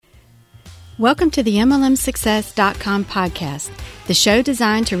Welcome to the MLMsuccess.com podcast, the show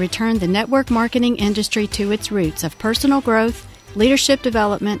designed to return the network marketing industry to its roots of personal growth, leadership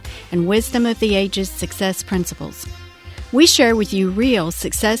development, and wisdom of the ages success principles. We share with you real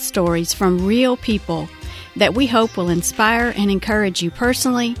success stories from real people that we hope will inspire and encourage you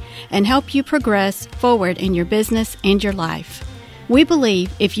personally and help you progress forward in your business and your life. We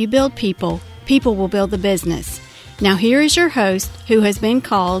believe if you build people, people will build the business. Now here is your host, who has been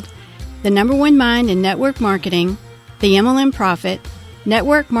called the number one mind in network marketing, the MLM Prophet,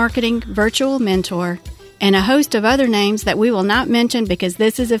 network marketing virtual mentor, and a host of other names that we will not mention because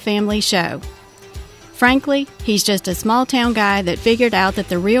this is a family show. Frankly, he's just a small-town guy that figured out that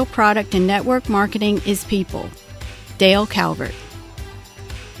the real product in network marketing is people. Dale Calvert.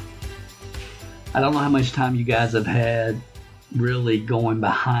 I don't know how much time you guys have had really going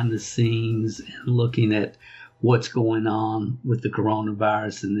behind the scenes and looking at what's going on with the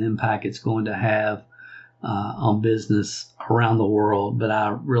coronavirus and the impact it's going to have on business around the world. But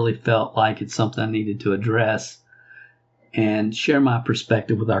I really felt like it's something I needed to address and share my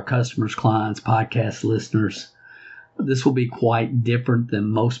perspective with our customers, clients, podcast listeners. This will be quite different than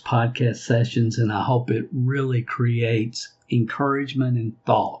most podcast sessions, and I hope it really creates encouragement and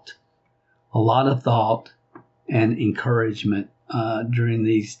thought. A lot of thought and encouragement during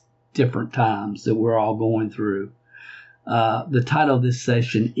these different times that we're all going through. The title of this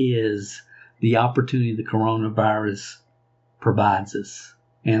session is The Opportunity the Coronavirus Provides Us.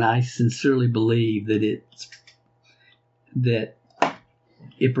 And I sincerely believe that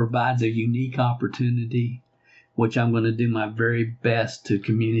it provides a unique opportunity, which I'm going to do my very best to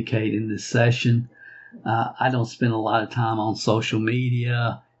communicate in this session. I don't spend a lot of time on social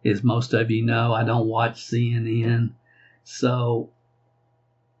media. As most of you know, I don't watch CNN. So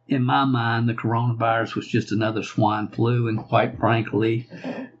in my mind, the coronavirus was just another swine flu, and quite frankly,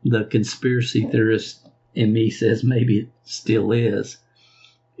 the conspiracy theorist in me says maybe it still is.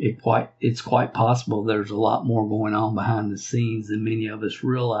 It's quite possible there's a lot more going on behind the scenes than many of us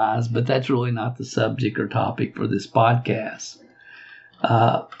realize, but that's really not the subject or topic for this podcast.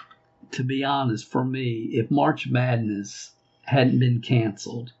 To be honest, for me, if March Madness hadn't been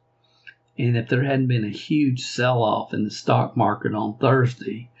canceled, and if there hadn't been a huge sell-off in the stock market on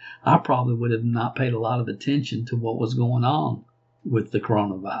Thursday, I probably would have not paid a lot of attention to what was going on with the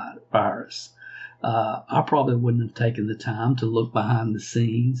coronavirus. I probably wouldn't have taken the time to look behind the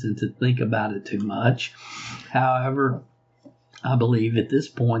scenes and to think about it too much. However, I believe at this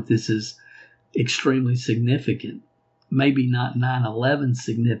point this is extremely significant. Maybe not 9/11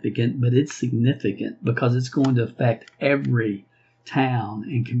 significant, but it's significant because it's going to affect every town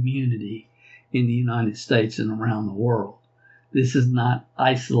and community in the United States and around the world. This is not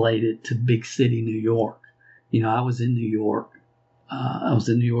isolated to big city New York. You know, I was in New York. I was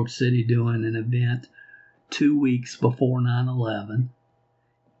in New York City doing an event 2 weeks before 9/11,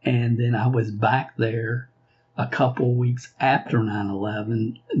 and then I was back there a couple of weeks after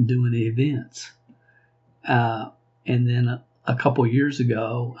 9/11 doing the events. And then a couple of years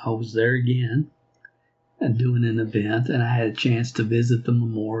ago, I was there again and doing an event, and I had a chance to visit the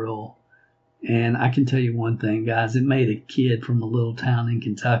memorial. And I can tell you one thing, guys, it made a kid from a little town in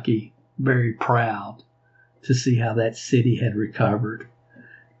Kentucky very proud to see how that city had recovered.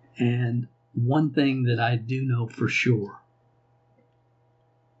 And one thing that I do know for sure,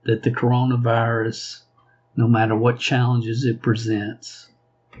 that the coronavirus, no matter what challenges it presents,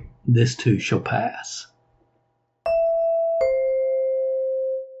 this too shall pass.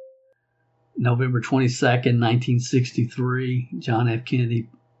 November 22nd, 1963, John F. Kennedy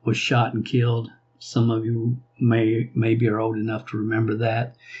was shot and killed. Some of you maybe are old enough to remember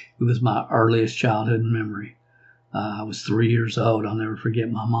that. It was my earliest childhood memory. I was 3 years old. I'll never forget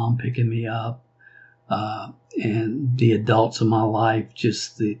my mom picking me up. And the adults of my life,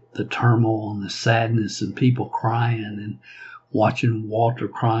 just the turmoil and the sadness and people crying and watching Walter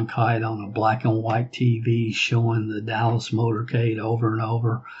Cronkite on a black and white TV showing the Dallas motorcade over and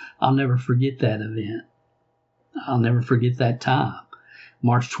over. I'll never forget that event. I'll never forget that time.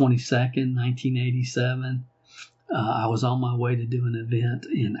 March 22nd, 1987, I was on my way to do an event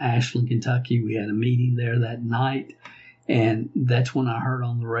in Ashland, Kentucky. We had a meeting there that night, and that's when I heard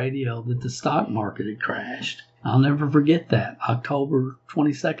on the radio that the stock market had crashed. I'll never forget that. October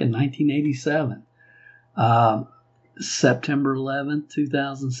 22nd, 1987. September 11th,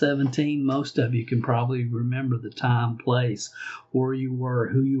 2017, most of you can probably remember the time, place, where you were,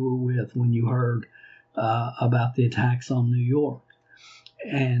 who you were with when you heard about the attacks on New York.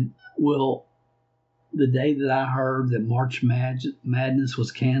 And, well, the day that I heard that March Madness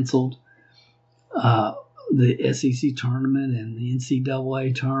was canceled, the SEC tournament and the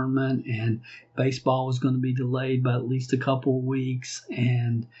NCAA tournament, and baseball was going to be delayed by at least a couple of weeks,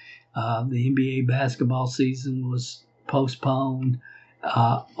 and the NBA basketball season was postponed.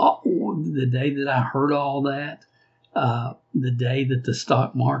 The day that I heard all that, the day that the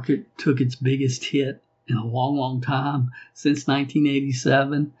stock market took its biggest hit in a long, long time, since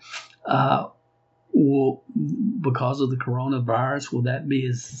 1987, because of the coronavirus, will that be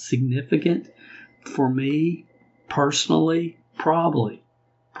as significant? For me, personally, probably.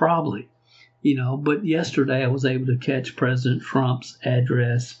 But yesterday I was able to catch President Trump's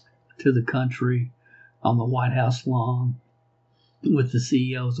address to the country on the White House lawn with the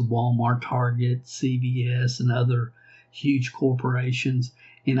CEOs of Walmart, Target, CVS, and other huge corporations.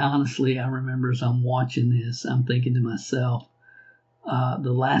 And honestly, I remember as I'm watching this, I'm thinking to myself,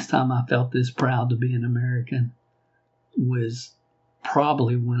 the last time I felt this proud to be an American was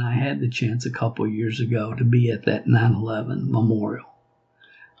probably when I had the chance a couple of years ago to be at that 9/11 memorial.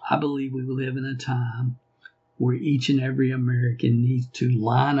 I believe we live in a time where each and every American needs to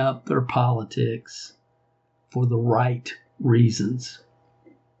line up their politics for the right reasons.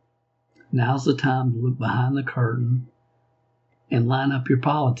 Now's the time to look behind the curtain and line up your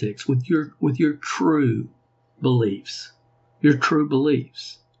politics with your true beliefs. Your true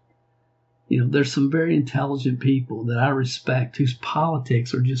beliefs. There's some very intelligent people that I respect whose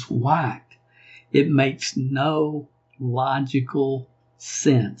politics are just whacked. It makes no logical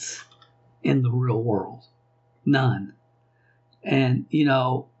sense in the real world. None. And,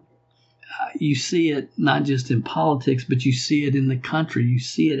 you see it not just in politics, but you see it in the country. You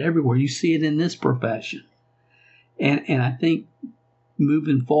see it everywhere. You see it in this profession. And I think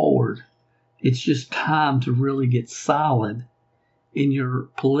moving forward, it's just time to really get solid in your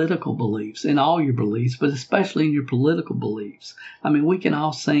political beliefs, in all your beliefs, but especially in your political beliefs. I mean, we can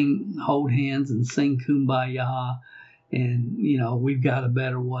all hold hands and sing Kumbaya, and, we've got a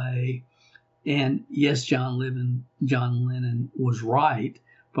better way. And yes, John Lennon was right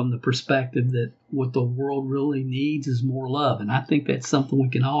from the perspective that what the world really needs is more love. And I think that's something we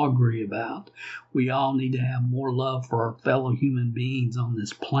can all agree about. We all need to have more love for our fellow human beings on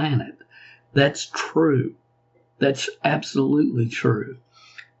this planet. That's true. That's absolutely true.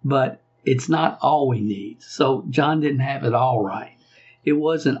 But it's not all we need. So John didn't have it all right. It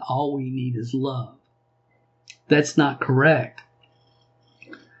wasn't all we need is love. That's not correct.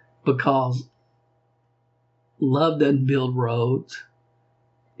 Because love doesn't build roads.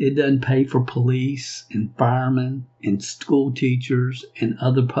 It doesn't pay for police and firemen and school teachers and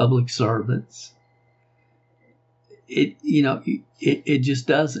other public servants. It just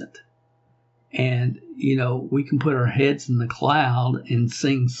doesn't. And, we can put our heads in the cloud and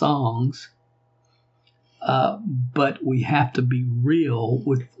sing songs, but we have to be real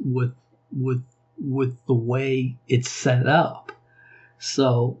with the way it's set up.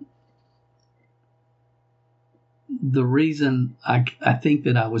 So the reason I think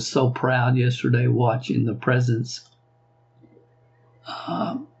that I was so proud yesterday watching the president's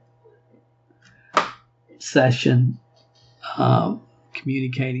session,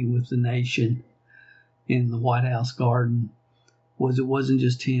 communicating with the nation in the White House garden, was it wasn't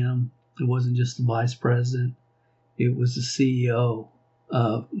just him, it wasn't just the vice president, it was the CEO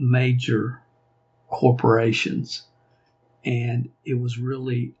of major corporations, and it was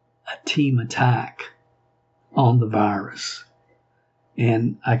really a team attack on the virus.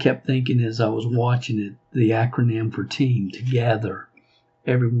 And I kept thinking as I was watching it, the acronym for team, together,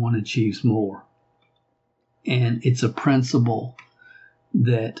 everyone achieves more. And it's a principle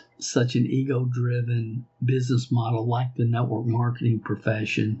that such an ego-driven business model like the network marketing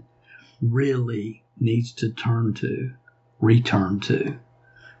profession really needs to return to.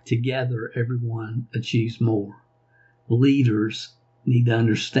 Together, everyone achieves more. Leaders need to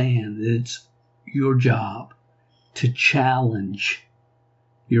understand that it's your job to challenge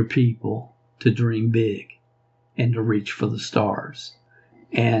your people to dream big and to reach for the stars.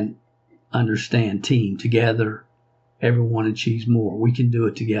 And understand, team, together, everyone achieves more. We can do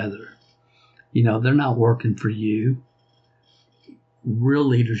it together. They're not working for you. Real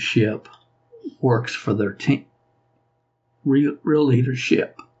leadership works for their team. Real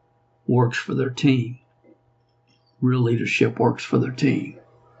leadership works for their team. Real leadership works for their team.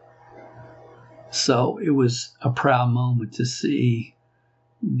 So it was a proud moment to see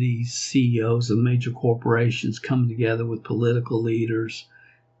these CEOs of major corporations come together with political leaders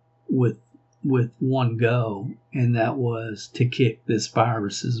with one goal, and that was to kick this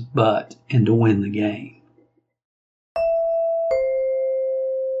virus's butt and to win the game.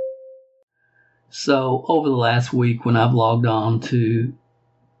 So over the last week, when I've logged on to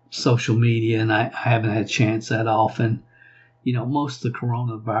social media, and I haven't had a chance that often. Most of the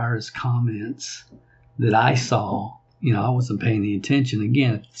coronavirus comments that I saw, I wasn't paying any attention.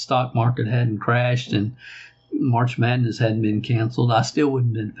 Again, if the stock market hadn't crashed and March Madness hadn't been canceled, I still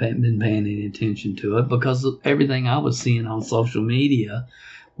wouldn't have been paying any attention to it, because everything I was seeing on social media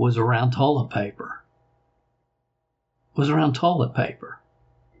was around toilet paper.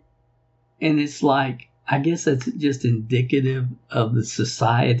 And it's like, I guess that's just indicative of the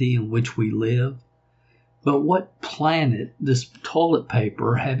society in which we live. But what planet does toilet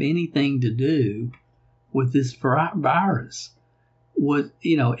paper have anything to do with this virus?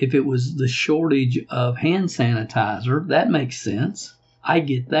 If it was the shortage of hand sanitizer, that makes sense. I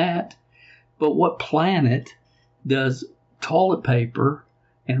get that. But what planet does toilet paper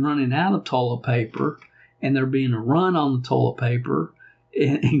and running out of toilet paper, and there being a run on the toilet paper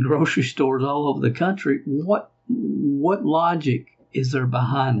in grocery stores all over the country, what logic is there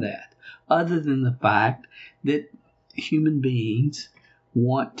behind that, other than the fact that human beings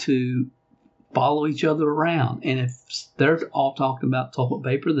want to follow each other around? And if they're all talking about toilet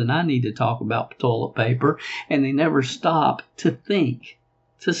paper, then I need to talk about toilet paper. And they never stop to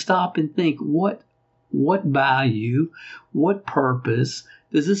stop and think, what value, what purpose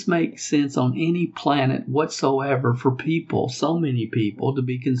does this make sense on any planet whatsoever for people, so many people, to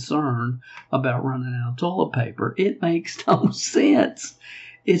be concerned about running out of toilet paper? It makes no sense.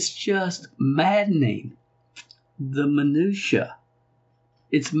 It's just maddening. The minutia.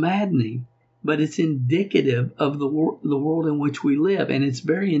 It's maddening, but it's indicative of the world in which we live, and it's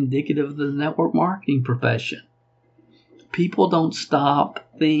very indicative of the network marketing profession. People don't stop,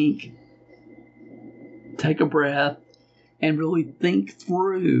 think, take a breath, and really think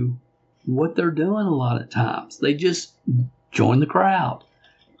through what they're doing a lot of times. They just join the crowd,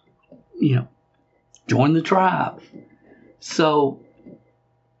 join the tribe. So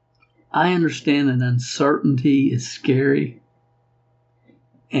I understand that uncertainty is scary,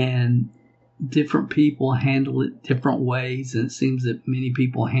 and different people handle it different ways, and it seems that many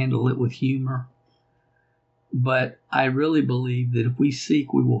people handle it with humor. But I really believe that if we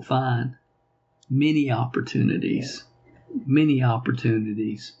seek, we will find many opportunities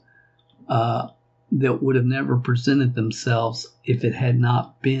that would have never presented themselves if it had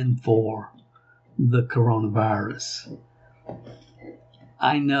not been for the coronavirus.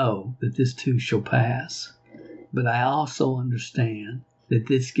 I know that this too shall pass, but I also understand that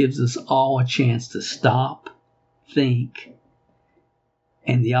this gives us all a chance to stop, think,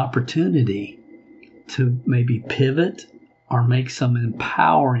 and the opportunity to maybe pivot or make some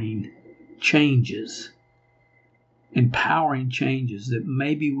empowering changes that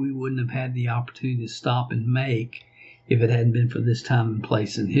maybe we wouldn't have had the opportunity to stop and make if it hadn't been for this time and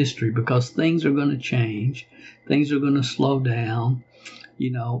place in history, because things are going to change. Things are going to slow down.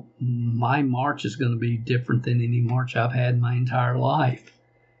 My March is going to be different than any March I've had in my entire life,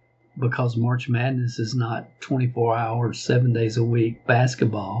 because March Madness is not 24 hours, 7 days a week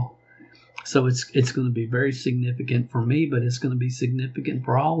basketball. So it's going to be very significant for me, but it's going to be significant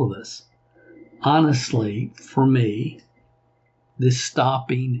for all of us. Honestly, for me, this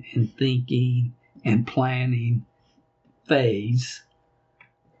stopping and thinking and planning phase,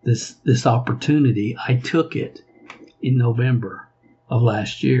 this opportunity, I took it in November of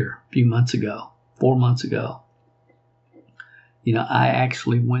last year, 4 months ago. I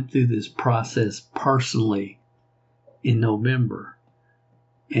actually went through this process personally in November,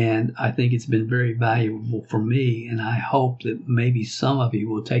 and I think it's been very valuable for me, and I hope that maybe some of you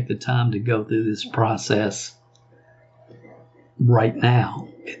will take the time to go through this process right now,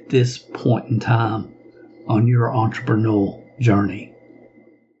 at this point in time on your entrepreneurial journey.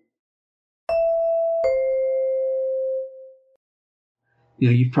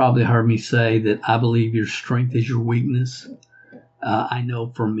 You've probably heard me say that I believe your strength is your weakness. I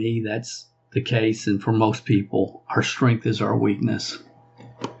know for me that's the case, and for most people, our strength is our weakness.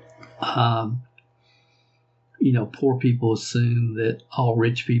 Poor people assume that all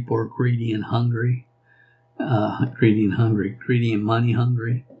rich people are greedy and hungry, greedy and money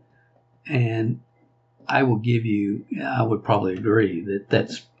hungry. And I would probably agree that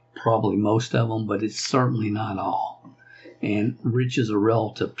that's probably most of them, but it's certainly not all. And rich is a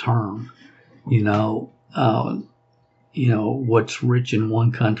relative term. What's rich in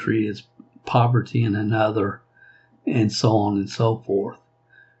one country is poverty in another, and so on and so forth.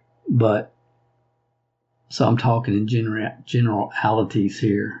 So I'm talking in generalities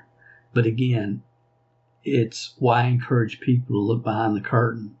here. But again, it's why I encourage people to look behind the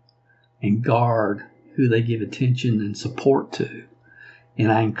curtain and guard who they give attention and support to.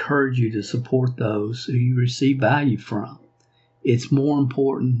 And I encourage you to support those who you receive value from. it's more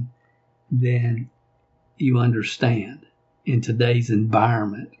important than you understand in today's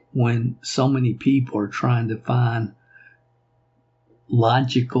environment when so many people are trying to find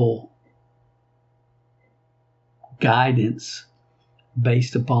logical guidance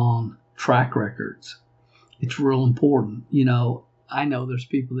based upon track records. It's real important. You know, I know there's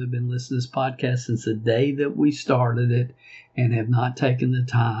people that have been listening to this podcast since the day that we started it and have not taken the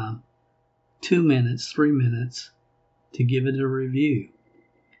time, 2 minutes, 3 minutes, to give it a review.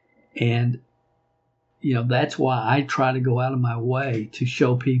 And, you know, that's why I try to go out of my way to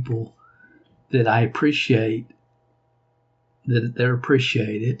show people that I appreciate, that they're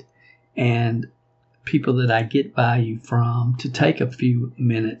appreciated, and people that I get value from, to take a few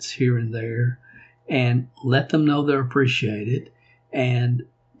minutes here and there and let them know they're appreciated, and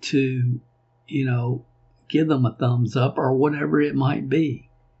to, you know, give them a thumbs up or whatever it might be.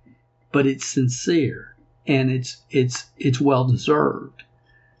 But it's sincere and it's well deserved.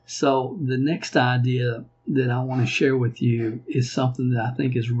 So the next idea that I want to share with you is something that I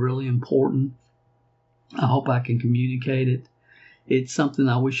think is really important. I hope I can communicate it. It's something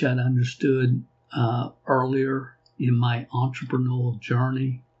I wish I'd understood earlier in my entrepreneurial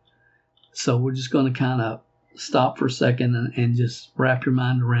journey. So we're just going to kind of stop for a second and just wrap your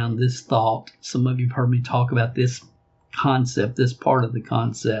mind around this thought. Some of you have heard me talk about this concept, this part of the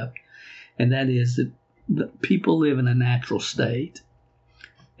concept, and that is that people live in a natural state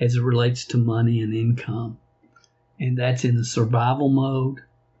as it relates to money and income. And that's in the survival mode.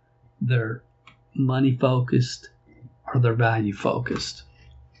 They're money focused or they're value focused.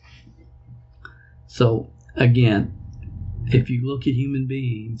 So again, if you look at human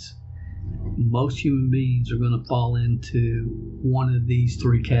beings, most human beings are going to fall into one of these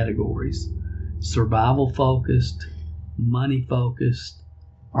three categories: survival focused, money focused,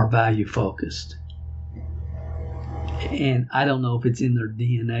 or value focused. And I don't know if it's in their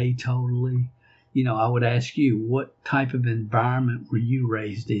DNA totally. You know, I would ask you, what type of environment were you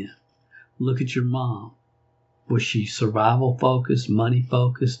raised in? Look at your mom. Was she survival focused, money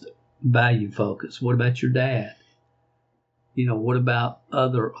focused, value focused? What about your dad? You know, what about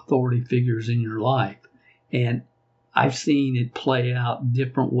other authority figures in your life? And I've seen it play out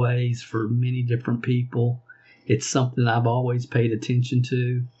different ways for many different people. It's something I've always paid attention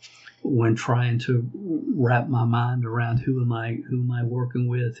to when trying to wrap my mind around who am I working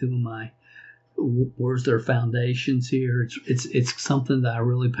with, where's their foundations here. It's something that I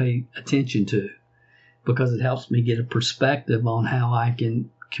really pay attention to because it helps me get a perspective on how I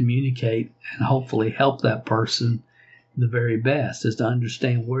can communicate and hopefully help that person the very best, is to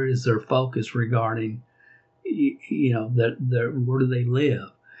understand where is their focus regarding, you know, where do they live.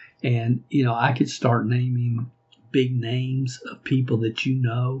 And, you know, I could start naming big names of people that you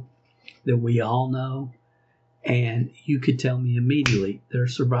know, that we all know, and you could tell me immediately they're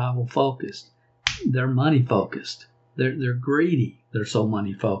survival focused, they're money focused, they're greedy, they're so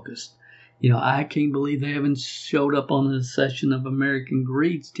money focused. You know, I can't believe they haven't showed up on a session of American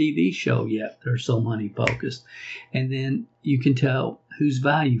Greed's TV show yet. They're so money focused. And then you can tell who's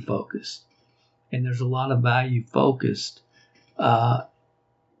value focused. And there's a lot of value focused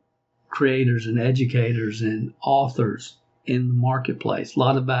creators and educators and authors in the marketplace. A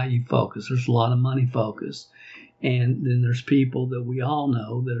lot of value focus. There's a lot of money focus. And then there's people that we all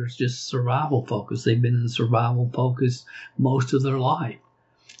know that are just survival focused. They've been in survival focus most of their life,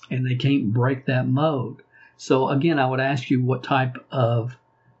 and they can't break that mode. So again, I would ask you, what type of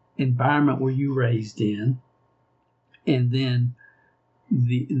environment were you raised in? And then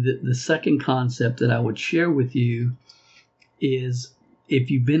the second concept that I would share with you is, if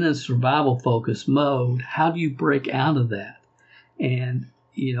you've been in a survival focus mode, how do you break out of that? And,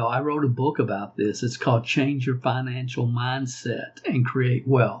 you know, I wrote a book about this. It's called Change Your Financial Mindset and Create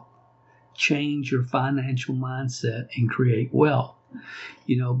Wealth. Change your financial mindset and create wealth.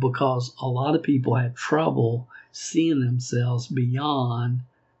 You know, because a lot of people have trouble seeing themselves beyond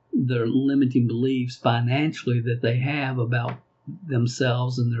their limiting beliefs financially that they have about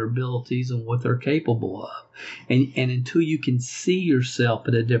themselves and their abilities and what they're capable of. And until you can see yourself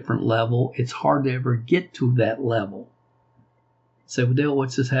at a different level, it's hard to ever get to that level. Say, well, Dale,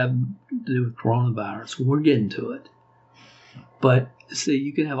 what's this have to do with coronavirus? We're getting to it. But see,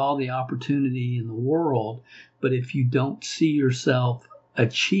 you can have all the opportunity in the world, but if you don't see yourself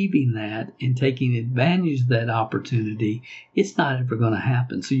achieving that and taking advantage of that opportunity, it's not ever going to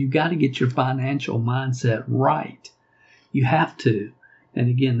happen. So you've got to get your financial mindset right. You have to. And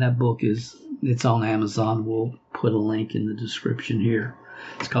again, that book it's on Amazon. We'll put a link in the description here.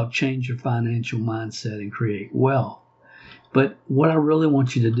 It's called Change Your Financial Mindset and Create Wealth. But what I really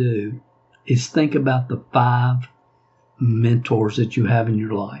want you to do is think about the 5 mentors that you have in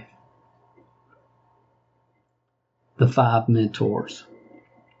your life. The 5 mentors.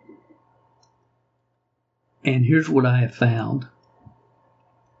 And here's what I have found.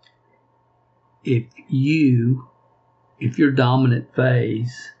 If your dominant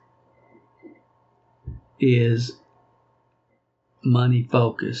phase is money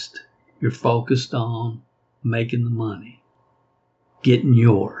focused, you're focused on making the money, getting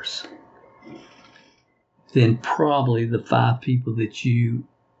yours, then probably the 5 people that you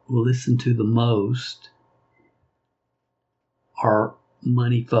listen to the most are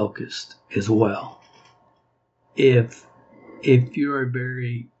money focused as well. If you're a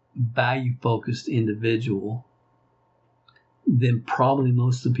very value focused individual, then probably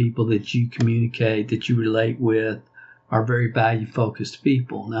most of the people that you communicate, that you relate with, are very value focused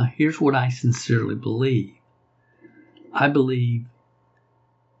people. Now, here's what I sincerely believe. I believe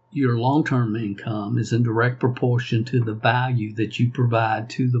your long-term income is in direct proportion to the value that you provide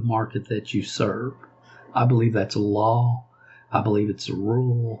to the market that you serve. I believe that's a law. I believe it's a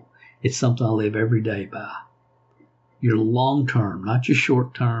rule. It's something I live every day by. Your long-term, not your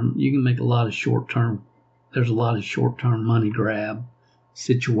short-term. You can make a lot of short-term. There's a lot of short-term money grab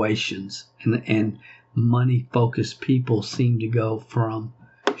situations, and money-focused people seem to go from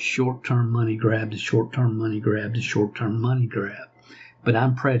short-term money grab to short-term money grab to short-term money grab. But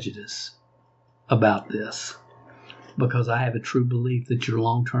I'm prejudiced about this because I have a true belief that your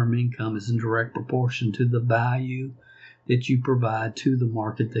long-term income is in direct proportion to the value that you provide to the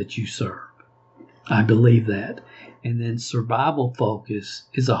market that you serve. I believe that. And then survival focus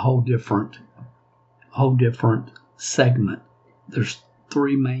is a whole different segment. There's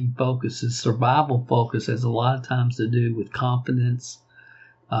 3 main focuses. Survival focus has a lot of times to do with confidence,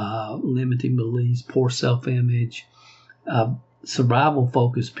 limiting beliefs, poor self-image. Survival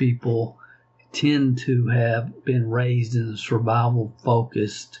focused people tend to have been raised in a survival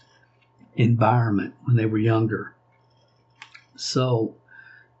focused environment when they were younger. So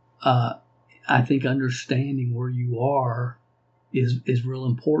I think understanding where you are is real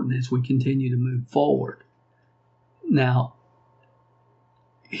important as we continue to move forward. Now,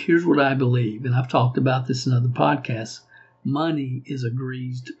 here's what I believe, and I've talked about this in other podcasts. Money is a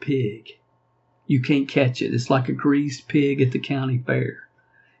greased pig. You can't catch it. It's like a greased pig at the county fair.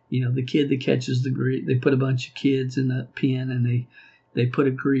 You know, the kid that catches the grease, they put a bunch of kids in a pen and they put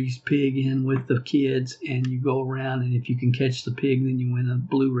a greased pig in with the kids, and you go around, and if you can catch the pig, then you win a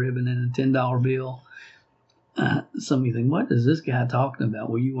blue ribbon and a $10 bill. Some of you think, what is this guy talking about?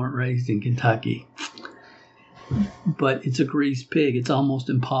 Well, you weren't raised in Kentucky. But it's a greased pig. It's almost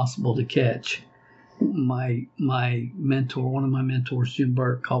impossible to catch. My mentor, one of my mentors, Jim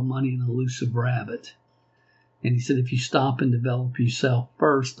Burke, called money an elusive rabbit. And he said, if you stop and develop yourself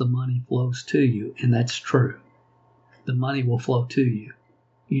first, the money flows to you. And that's true. The money will flow to you.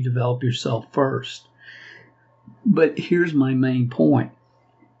 You develop yourself first. But here's my main point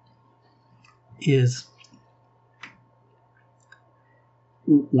is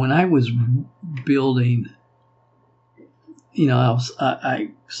when I was building, you know,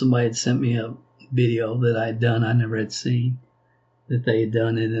 somebody had sent me a video that I had done, I never had seen, that they had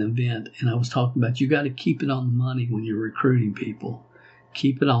done at an event. And I was talking about you got to keep it on the money when you're recruiting people.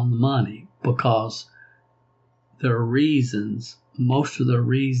 Keep it on the money because there are reasons, most of their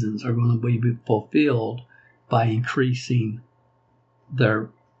reasons are going to be fulfilled by increasing their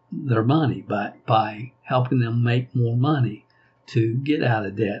money, by helping them make more money to get out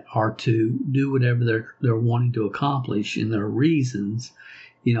of debt or to do whatever they're wanting to accomplish. And their reasons,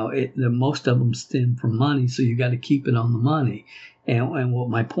 you know, most of them stem from money, so you got to keep it on the money. And what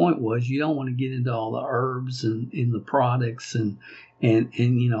my point was, you don't want to get into all the herbs and in the products and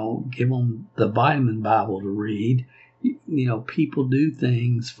you know, give them the vitamin Bible to read. You know, people do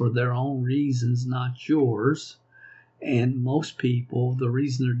things for their own reasons, not yours. And most people, the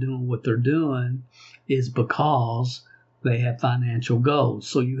reason they're doing what they're doing is because they have financial goals.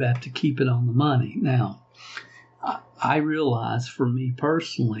 So you have to keep it on the money. Now, I realize for me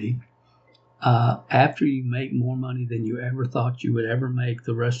personally, after you make more money than you ever thought you would ever make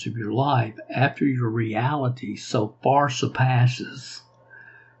the rest of your life, after your reality so far surpasses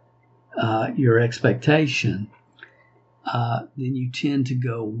your expectation, then you tend to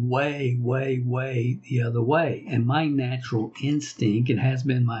go way, way, way the other way. And my natural instinct, it has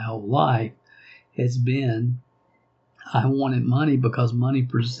been my whole life, has been I wanted money because money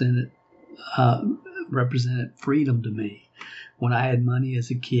represented freedom to me. When I had money as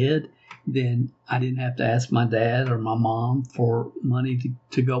a kid, then I didn't have to ask my dad or my mom for money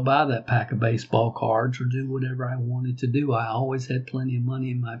to go buy that pack of baseball cards or do whatever I wanted to do. I always had plenty of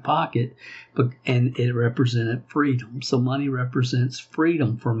money in my pocket, and it represented freedom. So money represents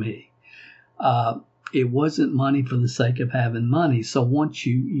freedom for me. It wasn't money for the sake of having money. So once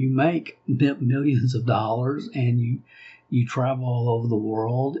you make millions of dollars and you travel all over the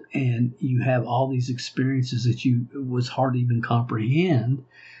world and you have all these experiences that it was hard to even comprehend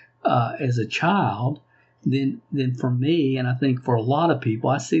as a child, then for me, and I think for a lot of people,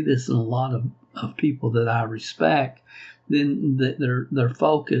 I see this in a lot of people that I respect, then their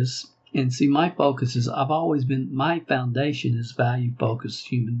focus, and see, my focus is, my foundation is value-focused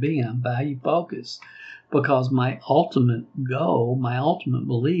human being. I'm value-focused because my ultimate goal, my ultimate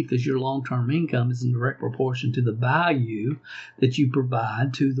belief is your long-term income is in direct proportion to the value that you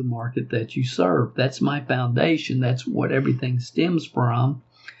provide to the market that you serve. That's my foundation. That's what everything stems from.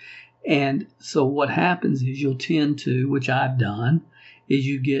 And so what happens is you'll tend to, which I've done, is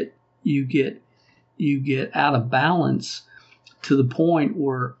you get out of balance to the point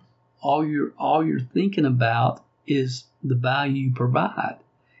where all you're thinking about is the value you provide,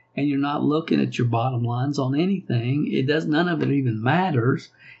 and you're not looking at your bottom lines on anything. None of it even matters.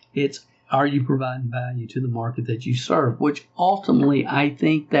 It's, are you providing value to the market that you serve? Which ultimately, I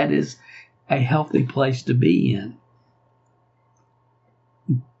think that is a healthy place to be in.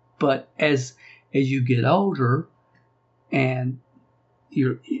 But as you get older, and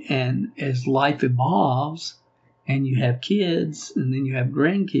as life evolves, and you have kids, and then you have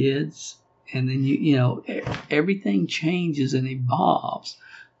grandkids, and then everything changes and evolves.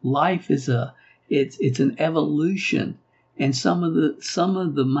 Life is it's an evolution, and some of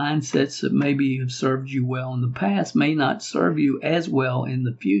the mindsets that maybe have served you well in the past may not serve you as well in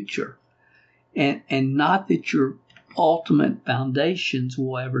the future, and not that your ultimate foundations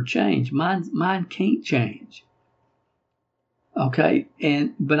will ever change. Mine can't change. Okay,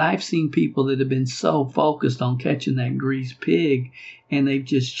 but I've seen people that have been so focused on catching that greased pig, and they've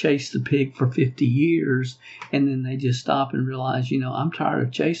just chased the pig for 50 years, and then they just stop and realize, I'm tired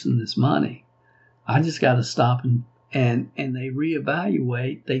of chasing this money. I just got to stop and they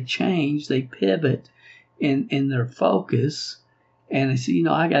reevaluate, they change, they pivot in their focus, and they say,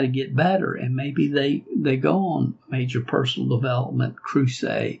 I got to get better, and maybe they go on major personal development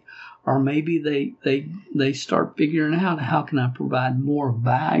crusade. Or maybe they start figuring out, how can I provide more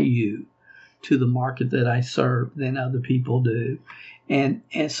value to the market that I serve than other people do. And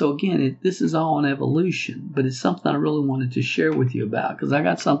so again, this is all an evolution, but it's something I really wanted to share with you about, because I'm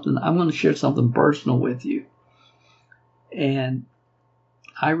going to share something personal with you. And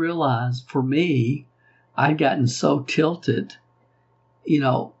I realized for me, I'd gotten so tilted,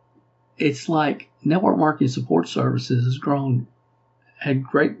 it's like network marketing support services had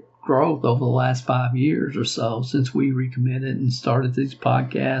great growth over the last 5 years or so since we recommitted and started these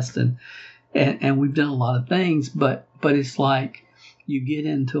podcasts, and we've done a lot of things, but it's like you get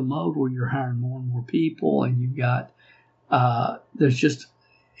into a mode where you're hiring more and more people, and you've got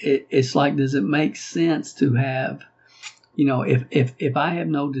it's like, does it make sense to have, if I have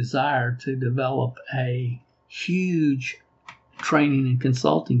no desire to develop a huge training and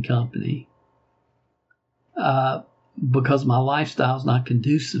consulting company, because my lifestyle is not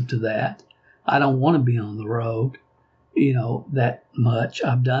conducive to that. I don't want to be on the road, that much.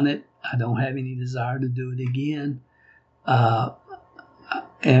 I've done it. I don't have any desire to do it again. And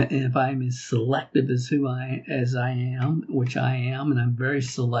if I'm as selective as I am, which I am, and I'm very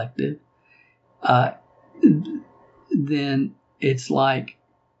selective, then it's like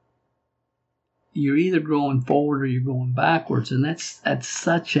you're either going forward or you're going backwards, and that's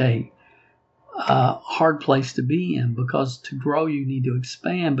such a hard place to be in, because to grow you need to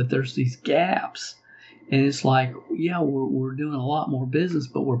expand, but there's these gaps, and it's like, we're doing a lot more business,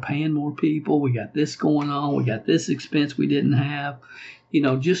 but we're paying more people, we got this going on, we got this expense we didn't have,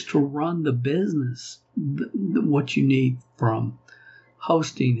 just to run the business, what you need from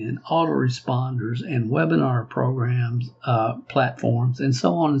hosting and autoresponders and webinar programs, platforms, and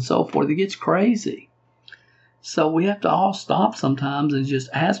so on and so forth. It gets crazy. So we have to all stop sometimes and just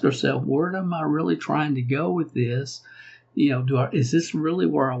ask ourselves, where am I really trying to go with this? Is this really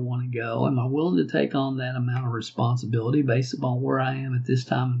where I want to go? Am I willing to take on that amount of responsibility based upon where I am at this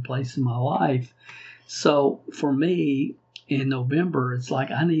time and place in my life? So for me, in November, it's like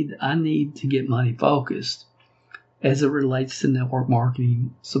I need to get money focused as it relates to network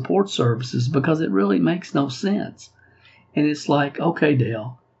marketing support services, because it really makes no sense. And it's like, okay,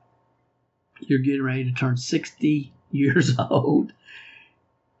 Dale, you're getting ready to turn 60 years old.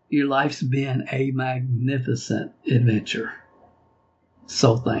 Your life's been a magnificent adventure.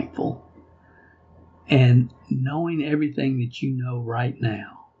 So thankful. And knowing everything that you know right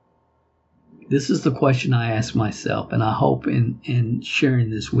now, this is the question I ask myself, and I hope in sharing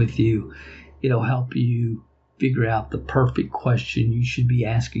this with you, it'll help you figure out the perfect question you should be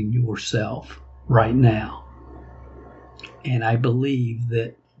asking yourself right now. And I believe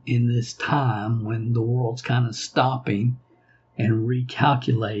that in this time when the world's kind of stopping and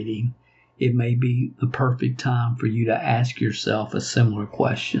recalculating, it may be the perfect time for you to ask yourself a similar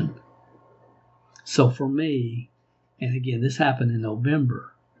question. So for me, and again, this happened in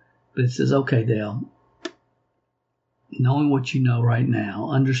November, but it says, okay, Dale, knowing what you know right now,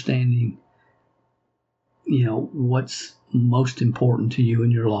 understanding, what's most important to you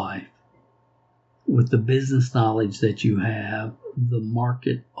in your life, with the business knowledge that you have, the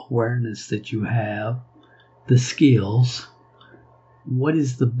market awareness that you have, the skills, what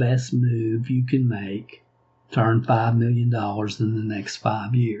is the best move you can make to earn $5 million in the next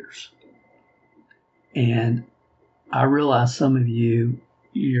 5 years? And I realize some of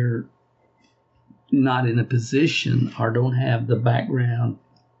you're not in a position or don't have the background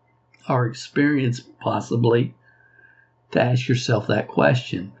or experience possibly to ask yourself that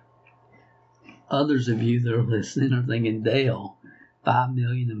question. Others of you that are listening are thinking, Dale, 5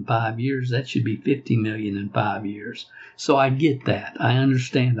 million in 5 years, that should be 50 million in 5 years. So I get that. I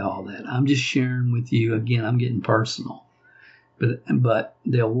understand all that. I'm just sharing with you. Again, I'm getting personal. But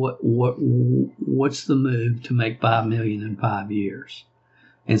Dale, what's the move to make 5 million in 5 years?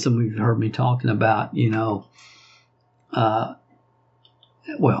 And some of you have heard me talking about, well,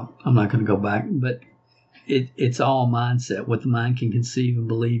 I'm not going to go back, but it's all mindset. What the mind can conceive and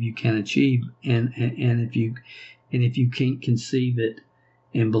believe you can achieve, and if you can't conceive it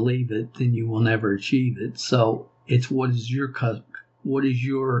and believe it, then you will never achieve it. So it's what is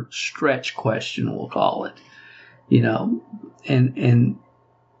your stretch question, we'll call it, and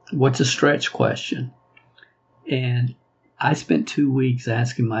what's a stretch question? And I spent 2 weeks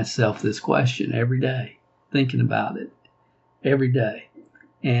asking myself this question every day, thinking about it every day.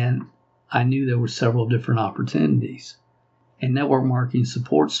 And I knew there were several different opportunities. And network marketing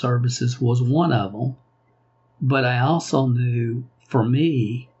support services was one of them. But I also knew, for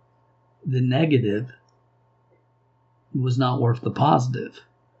me, the negative was not worth the positive.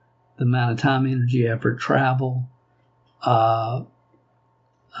 The amount of time, energy, effort, travel,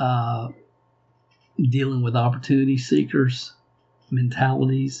 dealing with opportunity seekers,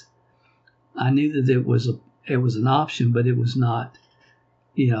 mentalities. I knew that it was an option, but it was not.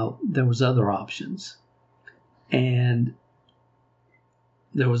 There was other options, and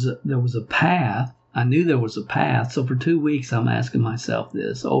there was a path. I knew there was a path. So for 2 weeks, I'm asking myself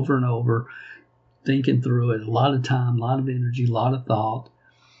this over and over, thinking through it. A lot of time, a lot of energy, a lot of thought,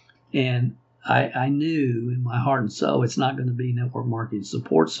 and I knew in my heart and soul it's not going to be network marketing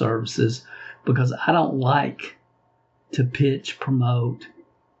support services, because I don't like to pitch, promote,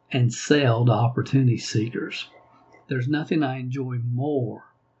 and sell to opportunity seekers. There's nothing I enjoy more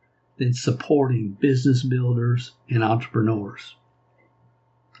than supporting business builders and entrepreneurs.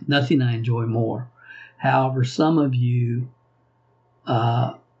 Nothing I enjoy more. However, some of you,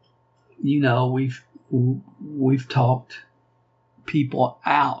 we've talked people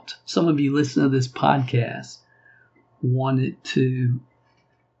out. Some of you listen to this podcast wanted to,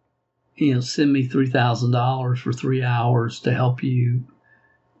 send me $3,000 for 3 hours to help you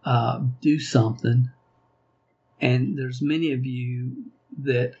do something. And there's many of you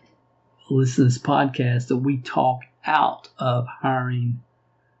that listen to this podcast that we talk out of hiring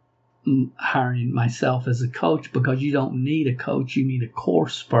myself as a coach, because you don't need a coach. You need a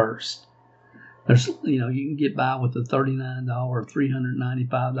course first. There's, you can get by with a $39 or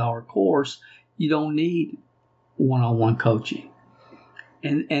 $395 course. You don't need one-on-one coaching.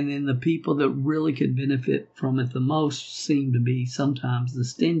 And then the people that really could benefit from it the most seem to be sometimes the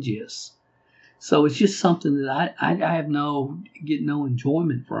stingiest. So it's just something that I get no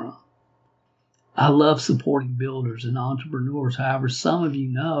enjoyment from. I love supporting builders and entrepreneurs. However, some of you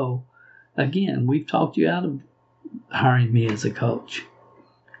know, again, we've talked you out of hiring me as a coach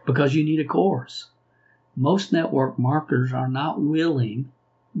because you need a course. Most network marketers are not willing,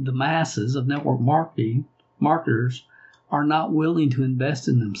 the masses of network marketers are not willing to invest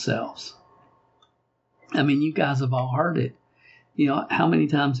in themselves. I mean, you guys have all heard it. How many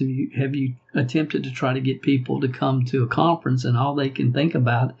times have you attempted to try to get people to come to a conference and all they can think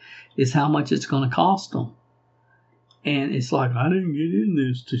about is how much it's going to cost them? And it's like, I didn't get in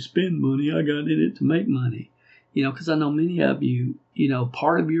this to spend money. I got in it to make money. Because I know many of you,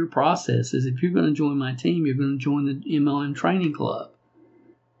 part of your process is if you're going to join my team, you're going to join the MLM Training Club.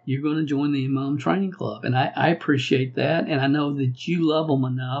 You're going to join the MLM Training Club. And I appreciate that. And I know that you love them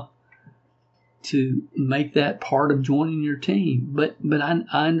enough to make that part of joining your team. But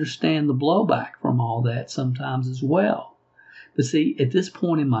I understand the blowback from all that sometimes as well. But see, at this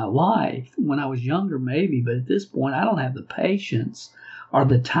point in my life, when I was younger maybe, but at this point I don't have the patience or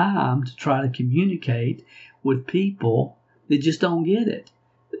the time to try to communicate with people that just don't get it.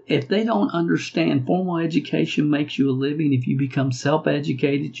 If they don't understand formal education makes you a living, if you become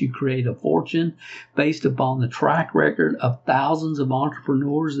self-educated, you create a fortune based upon the track record of thousands of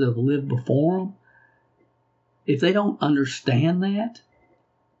entrepreneurs that have lived before them. If they don't understand that,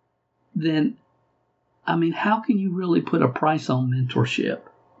 then, I mean, how can you really put a price on mentorship?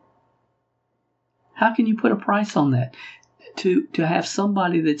 How can you put a price on that? To have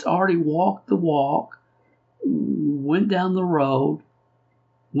somebody that's already walked the walk, went down the road,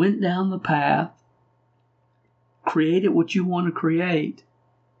 went down the path, created what you want to create,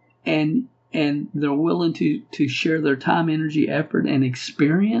 and they're willing to share their time, energy, effort, and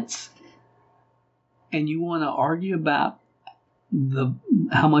experience, and you want to argue about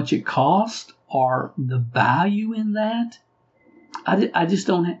how much it costs or the value in that, I just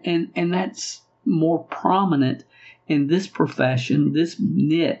don't, and that's more prominent in this profession, this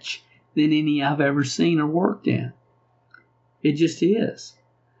niche, than any I've ever seen or worked in. It just is.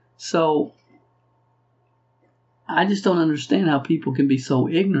 So I just don't understand how people can be so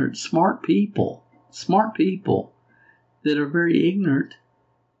ignorant. Smart people that are very ignorant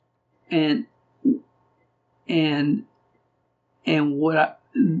and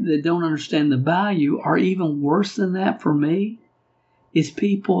that don't understand the value, or even worse than that for me, is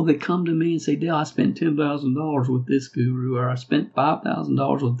people that come to me and say, Dale, I spent $10,000 with this guru, or I spent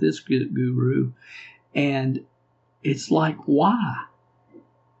 $5,000 with this guru. And it's like, why?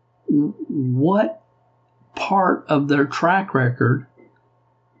 What part of their track record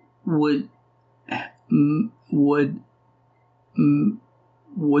would that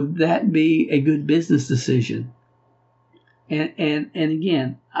be a good business decision? And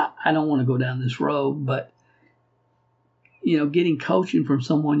again, I don't want to go down this road, but getting coaching from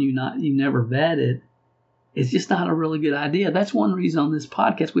someone you never vetted is just not a really good idea. That's one reason on this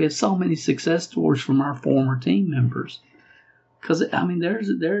podcast we have so many success stories from our former team members. Because, I mean, there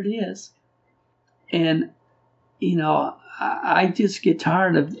it is. And, I just get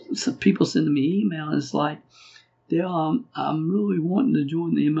tired of some people sending me email, and it's like, Dale, I'm really wanting to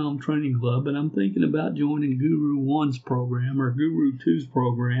join the MLM Training Club, and I'm thinking about joining Guru 1's program or Guru 2's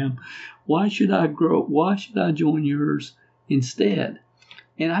program. Why should I join yours instead?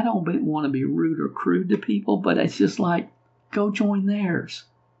 And I don't want to be rude or crude to people, but it's just like, go join theirs.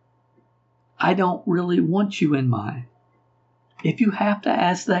 I don't really want you in mine. If you have to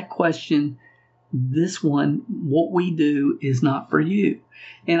ask that question, this one, what we do, is not for you.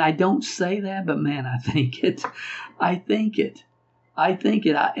 And I don't say that, but man, I think it. And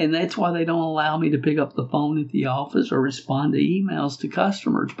that's why they don't allow me to pick up the phone at the office or respond to emails to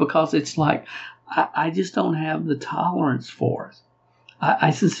customers, because it's like, I just don't have the tolerance for it. I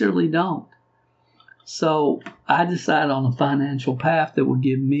sincerely don't. So I decided on a financial path that would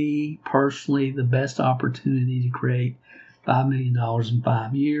give me personally the best opportunity to create $5 million in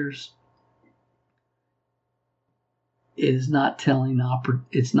 5 years. It is not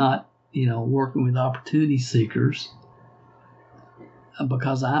working with opportunity seekers,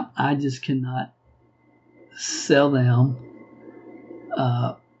 because I just cannot sell them,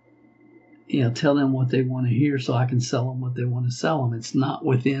 tell them what they want to hear so I can sell them what they want to sell them. It's not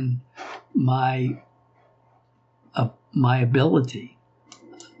within my ability.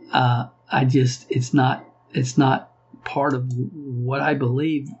 It's not part of what I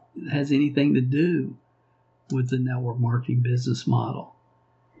believe has anything to do with the network marketing business model.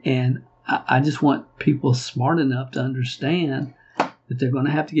 And I just want people smart enough to understand that they're going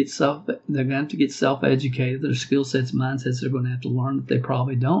to have to get self-educated. Their skill sets, mindsets, they're going to have to learn that they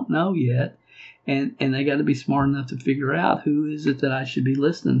probably don't know yet. And they got to be smart enough to figure out who is it that I should be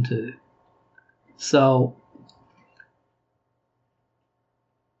listening to. So,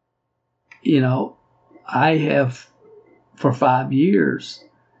 I have, for 5 years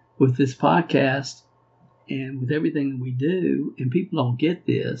with this podcast and with everything that we do, and people don't get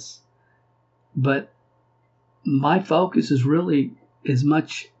this, but my focus is really as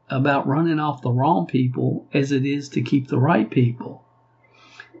much about running off the wrong people as it is to keep the right people.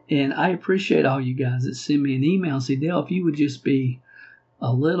 And I appreciate all you guys that send me an email and say, Dale, if you would just be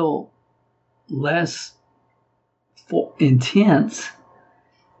a little less intense,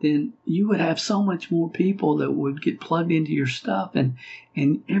 then you would have so much more people that would get plugged into your stuff. And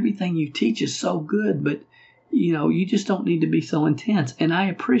everything you teach is so good, but you just don't need to be so intense. And I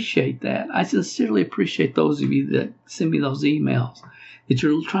appreciate that. I sincerely appreciate those of you that send me those emails that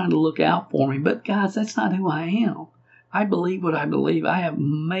you're trying to look out for me. But guys, that's not who I am. I believe what I believe. I have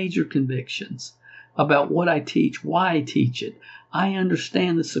major convictions about what I teach, why I teach it. I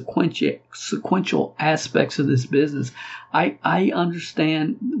understand the sequential aspects of this business. I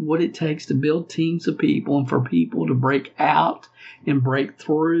understand what it takes to build teams of people and for people to break out and break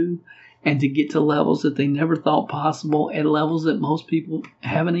through and to get to levels that they never thought possible, at levels that most people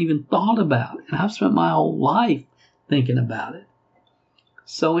haven't even thought about. And I've spent my whole life thinking about it.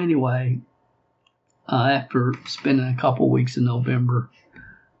 So anyway, after spending a couple weeks in November,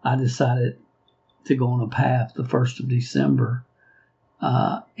 I decided to go on a path the 1st of December.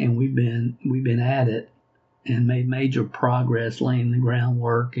 And we've been at it and made major progress laying the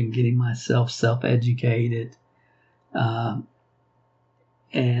groundwork and getting myself self-educated,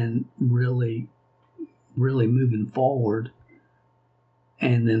 and really moving forward.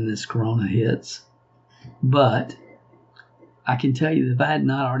 And then this Corona hits. But I can tell you that if I had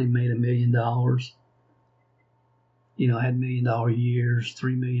not already made $1 million, I had $1 million years,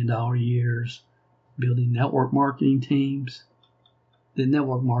 $3 million years, building network marketing teams, then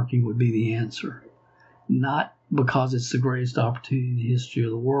network marketing would be the answer. Not because it's the greatest opportunity in the history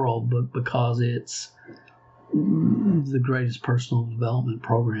of the world, but because it's the greatest personal development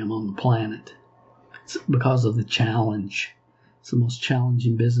program on the planet. It's because of the challenge. It's the most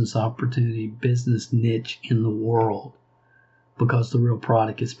challenging business opportunity, business niche in the world, because the real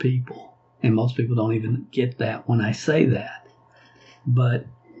product is people. And most people don't even get that when I say that. But,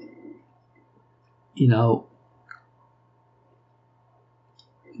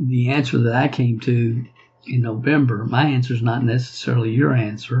 the answer that I came to in November, my answer is not necessarily your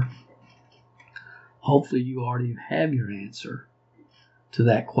answer. Hopefully you already have your answer to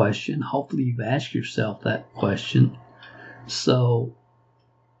that question. Hopefully you've asked yourself that question. So,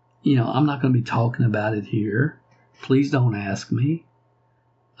 I'm not going to be talking about it here. Please don't ask me,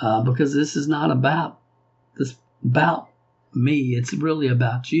 because this is not about me. It's really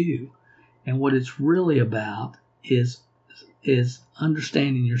about you. And what it's really about is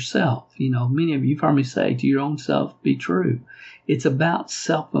understanding yourself. Many of you have heard me say, to your own self be true. It's about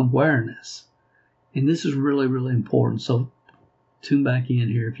self-awareness. And this is really, really important. So tune back in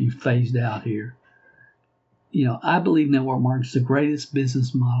here if you phased out here. I believe network marketing is the greatest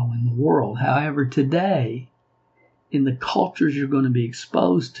business model in the world. However, today, in the cultures you're going to be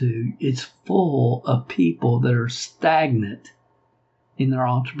exposed to, it's full of people that are stagnant in their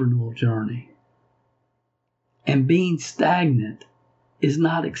entrepreneurial journey. And being stagnant is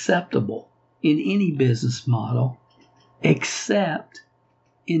not acceptable in any business model except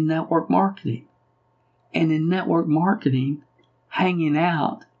in network marketing. And in network marketing, hanging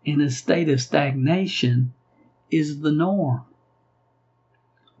out in a state of stagnation is the norm.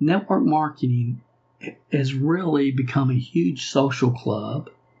 Network marketing has really become a huge social club,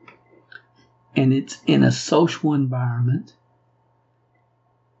 and it's in a social environment.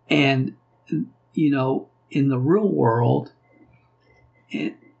 And, in the real world,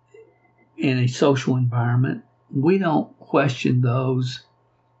 in a social environment, we don't question those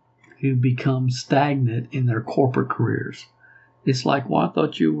who become stagnant in their corporate careers. It's like, well, I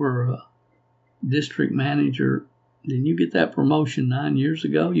thought you were a district manager. Didn't you get that promotion 9 years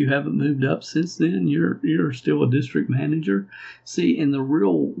ago? You haven't moved up since then? You're still a district manager? See, in the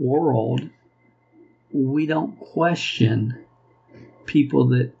real world, we don't question people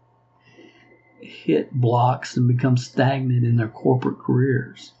that hit blocks and become stagnant in their corporate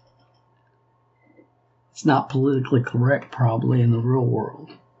careers. It's not politically correct probably in the real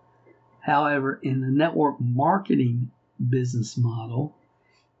world. However, in the network marketing business model,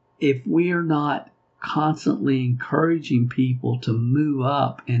 if we are not constantly encouraging people to move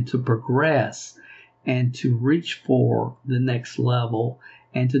up and to progress and to reach for the next level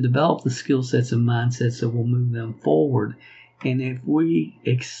and to develop the skill sets and mindsets that will move them forward, and if we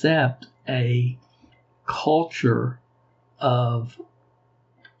accept a culture of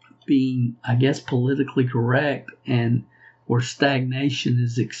being, politically correct and where stagnation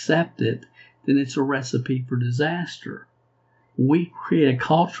is accepted, then it's a recipe for disaster. We create a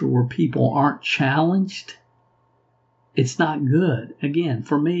culture where people aren't challenged. It's not good. Again,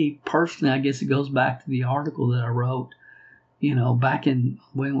 for me personally, I guess it goes back to the article that I wrote, back in,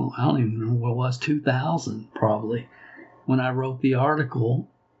 I don't even remember what it was, 2000 probably, when I wrote the article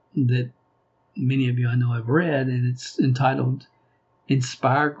that many of you I know have read, and it's entitled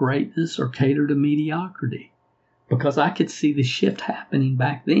Inspire Greatness or Cater to Mediocrity. Because I could see the shift happening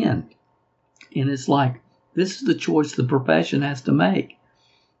back then. And it's like, this is the choice the profession has to make.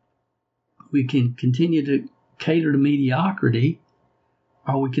 We can continue to cater to mediocrity,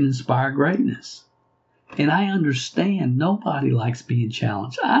 or we can inspire greatness. And I understand nobody likes being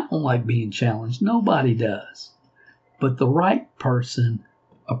challenged. I don't like being challenged. Nobody does. But the right person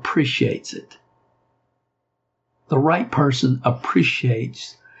appreciates it. The right person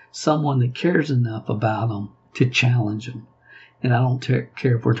appreciates someone that cares enough about them to challenge them. And I don't care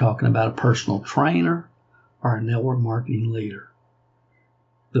if we're talking about a personal trainer or a network marketing leader.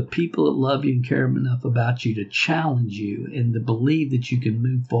 The people that love you and care enough about you to challenge you and to believe that you can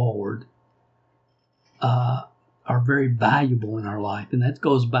move forward are very valuable in our life. And that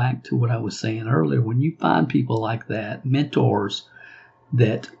goes back to what I was saying earlier. When you find people like that, mentors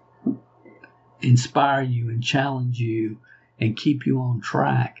that inspire you and challenge you and keep you on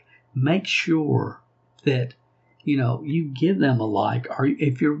track, make sure that you give them a like, or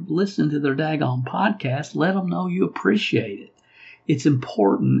if you're listening to their daggone podcast, let them know you appreciate it. It's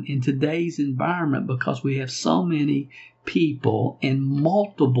important in today's environment because we have so many people in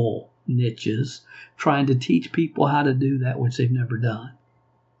multiple niches trying to teach people how to do that which they've never done.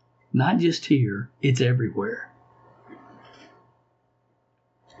 Not just here, it's everywhere.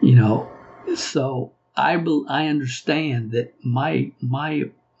 So I understand that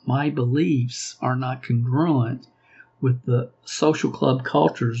my beliefs are not congruent with the social club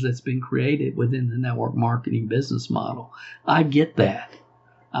cultures that's been created within the network marketing business model. I get that.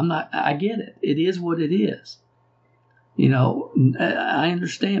 I get it. It is what it is. I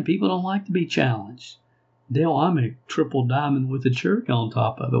understand people don't like to be challenged. Dale, I'm a triple diamond with a cherry on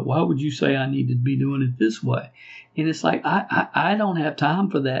top of it. Why would you say I need to be doing it this way? And it's like, I don't have time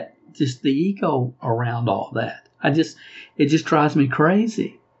for that. Just the ego around all that. It just drives me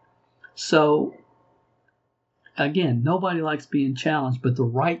crazy. So, again, nobody likes being challenged, but the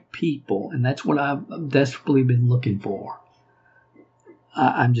right people, and that's what I've desperately been looking for.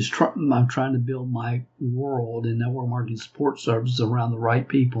 I'm trying to build my world in network marketing support services around the right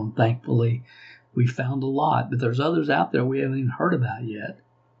people, and thankfully we found a lot. But there's others out there we haven't even heard about yet.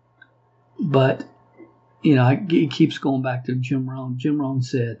 But it keeps going back to Jim Rohn. Jim Rohn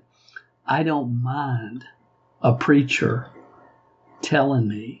said, "I don't mind a preacher telling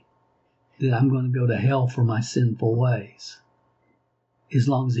me that I'm going to go to hell for my sinful ways, as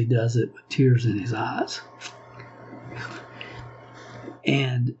long as he does it with tears in his eyes."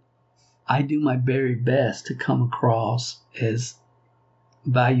 And I do my very best to come across as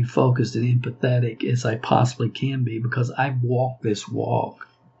value-focused and empathetic as I possibly can be, because I've walked this walk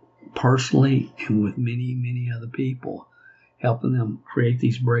personally and with many, many other people, helping them create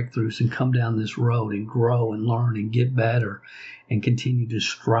these breakthroughs and come down this road and grow and learn and get better and continue to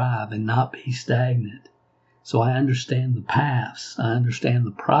strive and not be stagnant. So I understand the paths. I understand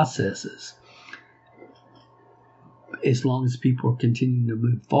the processes. As long as people are continuing to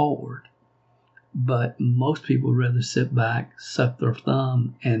move forward. But most people would rather sit back, suck their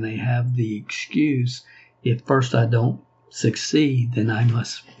thumb, and they have the excuse, if first I don't succeed, then I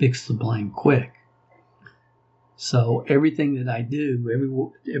must fix the blame quick. So everything that I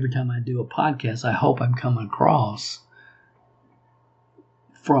do, every time I do a podcast, I hope I'm coming across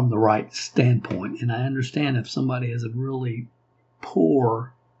from the right standpoint. And I understand if somebody has a really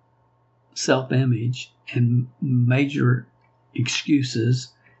poor self-image and major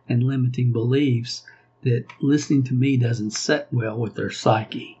excuses and limiting beliefs, that listening to me doesn't set well with their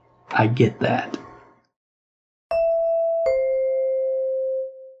psyche. I get that.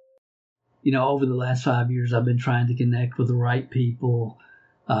 Over the last 5 years, I've been trying to connect with the right people.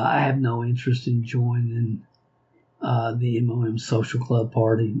 I have no interest in joining the MOM Social Club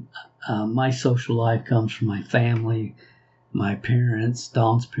Party. My social life comes from my family, my parents,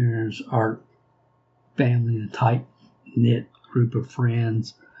 Dawn's parents, our family, and a tight-knit group of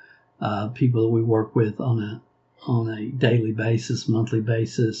friends, people that we work with on a daily basis, monthly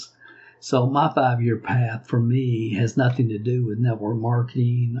basis. So my 5-year path for me has nothing to do with network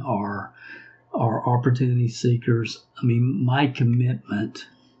marketing or opportunity seekers. I mean, my commitment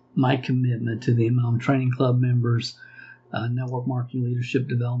to the MLM Training Club members, Network Marketing Leadership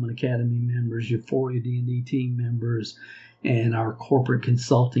Development Academy members, Euphoria D&D team members, and our corporate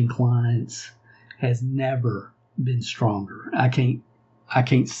consulting clients has never been stronger. I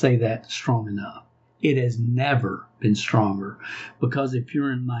can't say that strong enough. It has never been stronger, because if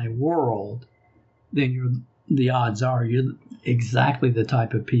you're in my world, then the odds are you're exactly the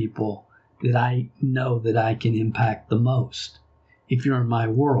type of people that I know that I can impact the most if you're in my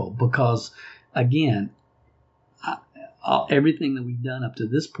world. Because again, everything that we've done up to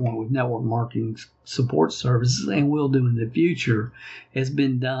this point with network marketing support services, and will do in the future, has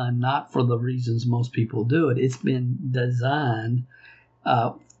been done not for the reasons most people do it. It's been designed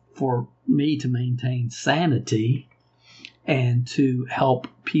for me to maintain sanity and to help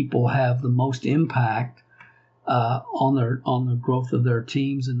people have the most impact on the growth of their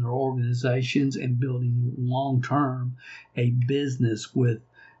teams and their organizations, and building long term a business with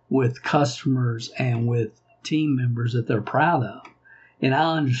customers and with team members that they're proud of. And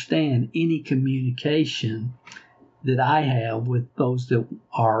I understand any communication that I have with those that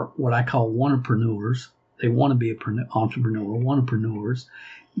are what I call wantrepreneurs. They want to be an entrepreneur, wantrepreneurs.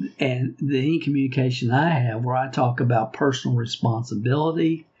 And any communication I have where I talk about personal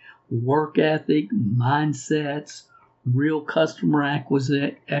responsibility, work ethic, mindsets, real customer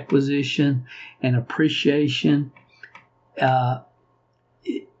acquisition, and appreciation,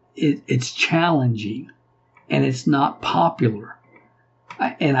 it's challenging and it's not popular.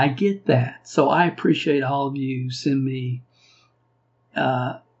 And I get that. So I appreciate all of you send me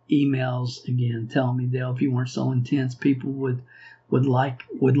emails again telling me, Dale, if you weren't so intense, people would like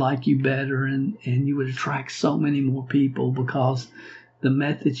you better, and you would attract so many more people because the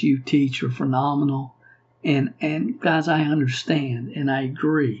methods you teach are phenomenal. And guys, I understand and I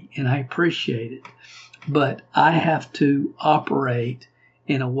agree and I appreciate it. But I have to operate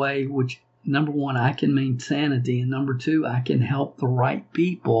in a way which, number one, I can maintain sanity, and number two, I can help the right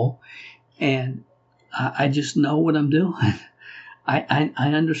people. And I just know what I'm doing. I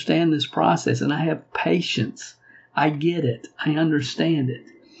understand this process, and I have patience. I get it. I understand it.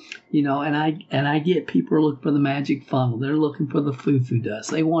 And I get people are looking for the magic funnel. They're looking for the foo-foo dust.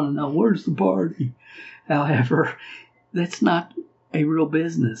 They want to know, where's the party? However, that's not a real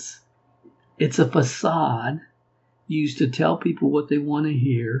business. It's a facade used to tell people what they want to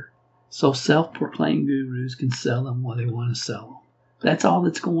hear so self-proclaimed gurus can sell them what they want to sell them. That's all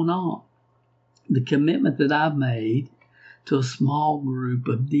that's going on. The commitment that I've made to a small group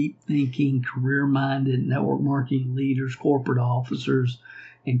of deep-thinking, career-minded network marketing leaders, corporate officers,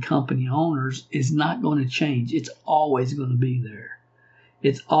 and company owners is not going to change. It's always going to be there.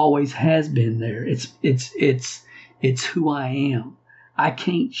 It always has been there. It's who I am. I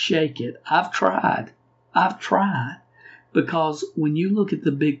can't shake it. I've tried. Because when you look at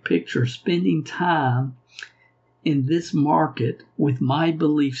the big picture, spending time in this market with my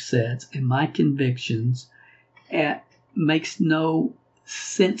belief sets and my convictions makes no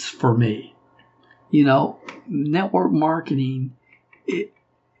sense for me. Network marketing, it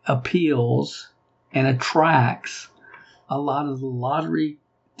appeals and attracts a lot of the lottery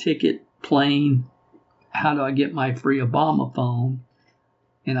ticket playing, how do I get my free Obama phone?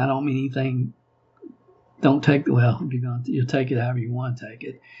 And I don't mean anything. Don't take you'll take it however you want to take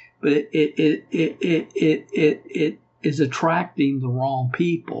it. But it is attracting the wrong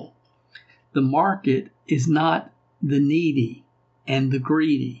people. The market is not the needy and the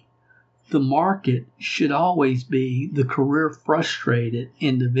greedy. The market should always be the career frustrated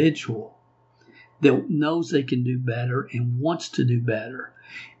individual that knows they can do better and wants to do better.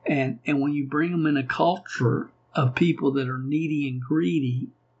 And when you bring them in a culture of people that are needy and greedy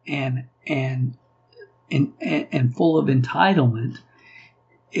and full of entitlement,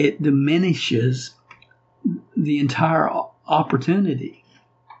 it diminishes the entire opportunity.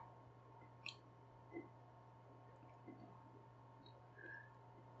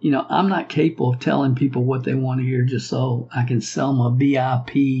 I'm not capable of telling people what they want to hear just so I can sell them a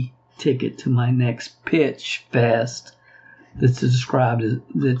VIP ticket to my next pitch fest that's disguised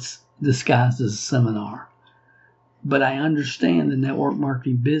as a seminar. But I understand the network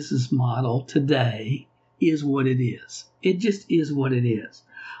marketing business model today is what it is. It just is what it is.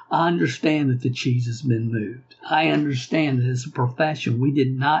 I understand that the cheese has been moved. I understand that it's a profession. We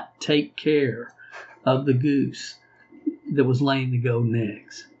did not take care of the goose that was laying the golden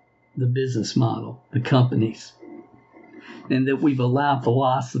eggs, the business model, the companies, and that we've allowed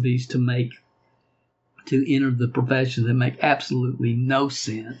philosophies to enter the profession that make absolutely no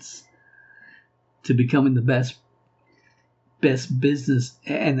sense, to becoming the best business,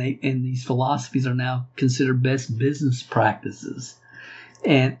 and these philosophies are now considered best business practices.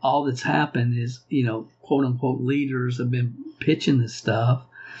 And all that's happened is, quote unquote leaders have been pitching this stuff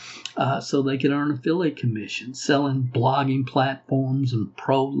so they can earn affiliate commissions, selling blogging platforms and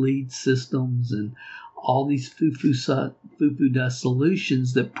pro lead systems and all these foo-foo dust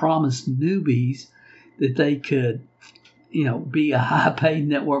solutions that promise newbies that they could, be a high-paid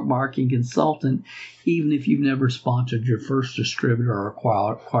network marketing consultant, even if you've never sponsored your first distributor or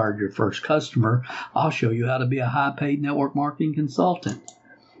acquired your first customer. I'll show you how to be a high-paid network marketing consultant.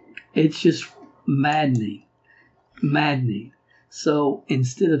 It's just maddening. So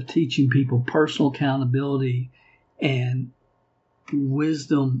instead of teaching people personal accountability and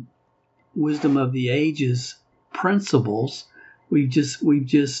wisdom of the ages principles,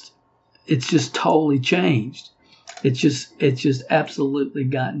 it's just totally changed. It's just absolutely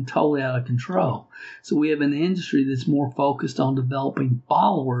gotten totally out of control. So we have an industry that's more focused on developing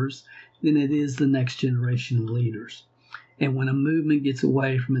followers than it is the next generation of leaders. And when a movement gets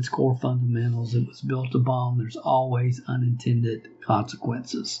away from its core fundamentals it was built upon, there's always unintended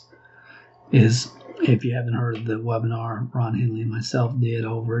consequences. If you haven't heard of the webinar Ron Henley and myself did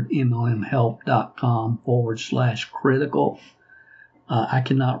over at MLMhelp.com/critical, I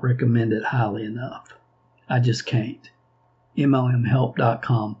cannot recommend it highly enough. I just can't.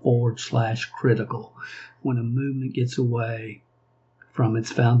 MLMhelp.com/critical. When a movement gets away from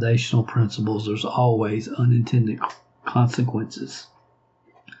its foundational principles, there's always unintended consequences.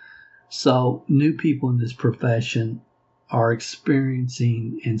 So new people in this profession are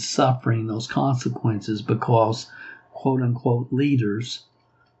experiencing and suffering those consequences because quote-unquote leaders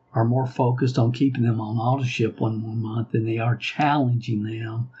are more focused on keeping them on autoship one more month than they are challenging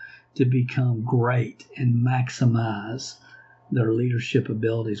them to become great and maximize their leadership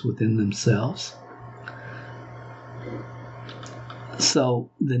abilities within themselves. So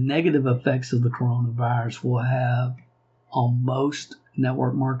the negative effects of the coronavirus will have on most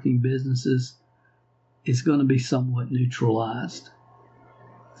network marketing businesses is going to be somewhat neutralized.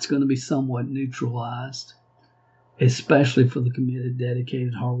 It's going to be somewhat neutralized, especially for the committed,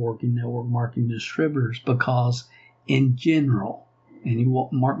 dedicated, hardworking network marketing distributors, because in general, and you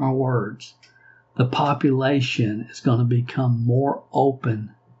won't mark my words, the population is going to become more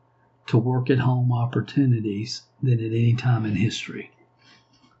open to work-at-home opportunities than at any time in history.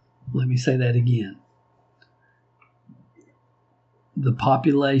 Let me say that again. The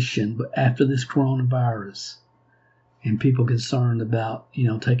population, after this coronavirus, and people concerned about,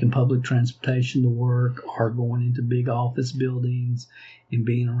 taking public transportation to work or going into big office buildings and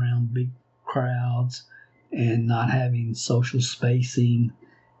being around big crowds and not having social spacing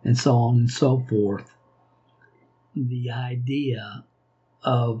and so on and so forth, the idea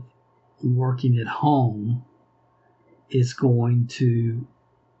of working at home is going to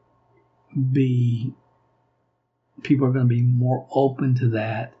be, people are going to be more open to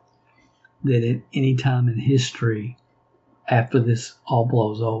that than at any time in history after this all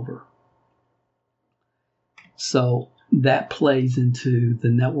blows over. So that plays into the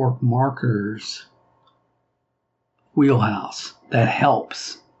network marketers' wheelhouse. That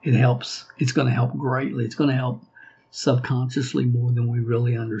helps. It helps. It's going to help greatly. It's going to help subconsciously more than we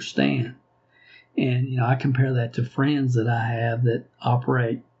really understand. And, I compare that to friends that I have that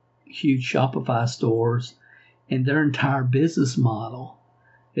operate huge Shopify stores, and their entire business model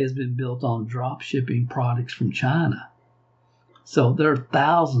has been built on drop shipping products from China. So there are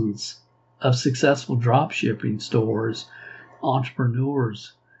thousands of successful drop shipping stores,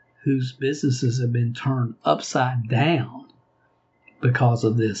 entrepreneurs whose businesses have been turned upside down because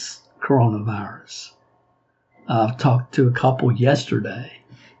of this coronavirus. I've talked to a couple yesterday,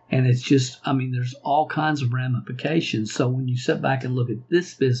 and it's just, there's all kinds of ramifications. So when you sit back and look at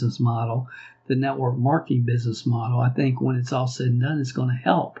this business model, the network marketing business model, I think when it's all said and done, it's going to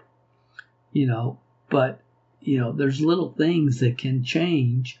help. But there's little things that can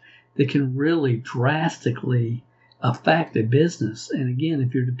change that can really drastically affect a business. And again,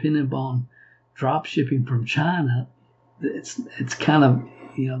 if you're dependent upon drop shipping from China, it's kind of,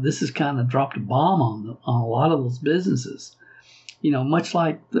 this has kind of dropped a bomb on a lot of those businesses. Much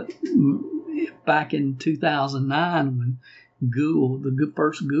like back in 2009 when Google, the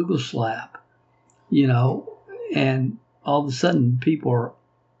first Google slap, and all of a sudden people are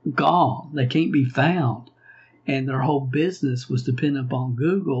gone. They can't be found. And their whole business was dependent upon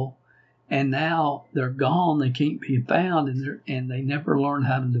Google. And now they're gone. They can't be found. And they never learned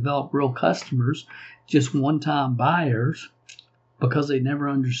how to develop real customers, just one-time buyers, because they never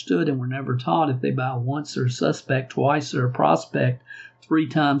understood and were never taught if they buy once they're a suspect, twice they're a prospect, 3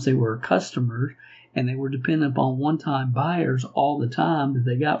 times they were a customer. And they were dependent upon one-time buyers all the time that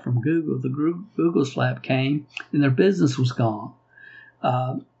they got from Google. The Google slap came and their business was gone.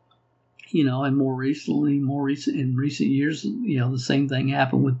 And in recent years, the same thing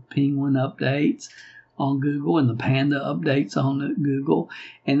happened with Penguin updates on Google and the Panda updates on Google.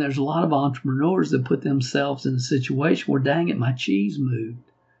 And there's a lot of entrepreneurs that put themselves in a situation where, dang it, my cheese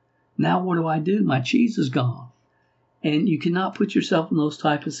moved. Now what do? My cheese is gone. And you cannot put yourself in those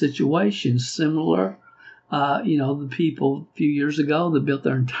type of situations. Similar, the people a few years ago that built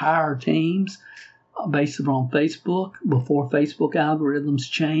their entire teams based on Facebook before Facebook algorithms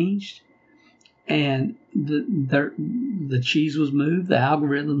changed. And the cheese was moved, the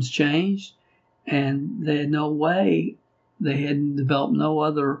algorithms changed, and they had no way, they had developed no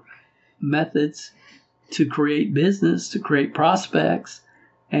other methods to create business, to create prospects,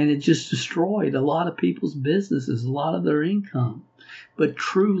 And it just destroyed a lot of people's businesses, a lot of their income. But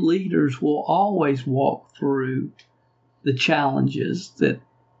true leaders will always walk through the challenges that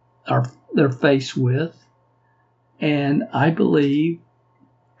they're faced with. And I believe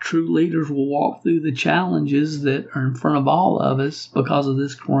true leaders will walk through the challenges that are in front of all of us because of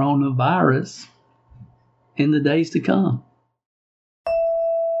this coronavirus in the days to come.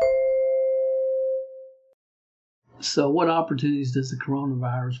 So what opportunities does the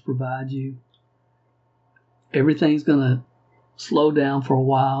coronavirus provide you? Everything's going to slow down for a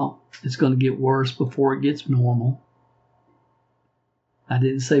while. It's going to get worse before it gets normal. I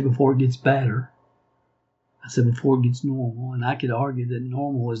didn't say before it gets better. I said before it gets normal. And I could argue that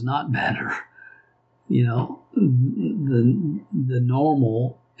normal is not better. You know, the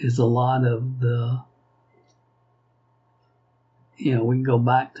normal is a lot of the, you know, we can go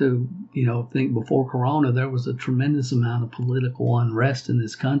back to, you know, think before Corona, there was a tremendous amount of political unrest in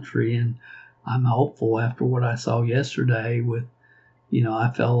this country. And I'm hopeful after what I saw yesterday with, you know,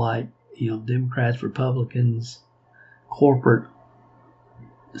 I felt like, you know, Democrats, Republicans, corporate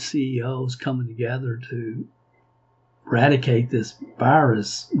CEOs coming together to eradicate this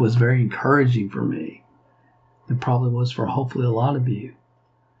virus was very encouraging for me. It probably was for hopefully a lot of you.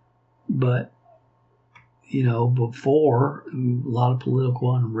 But, you know, before, a lot of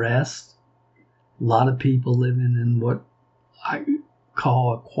political unrest, a lot of people living in what I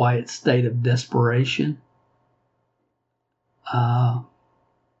call a quiet state of desperation,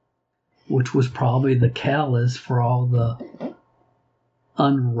 which was probably the catalyst for all the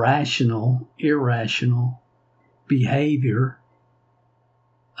irrational behavior.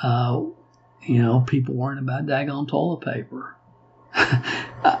 You know, people worrying about daggone toilet paper.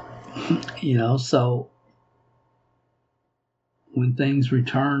 You know, so when things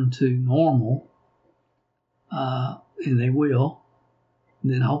return to normal, and they will,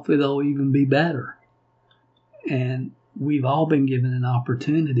 then hopefully they'll even be better. And we've all been given an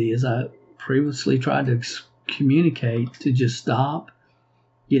opportunity, as I previously tried to communicate, to just stop,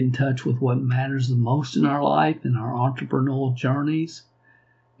 get in touch with what matters the most in our life and our entrepreneurial journeys.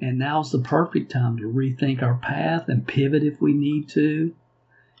 And now's the perfect time to rethink our path and pivot if we need to,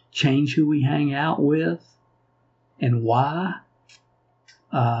 change who we hang out with and why,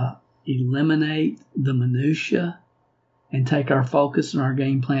 eliminate the minutia, and take our focus and our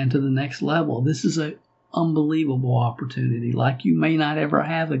game plan to the next level. This is an unbelievable opportunity like you may not ever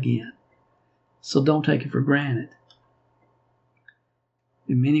have again. So don't take it for granted.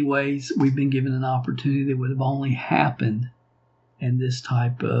 In many ways, we've been given an opportunity that would have only happened in this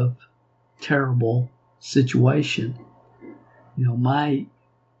type of terrible situation. You know, my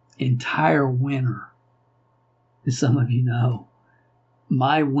entire winter, as some of you know,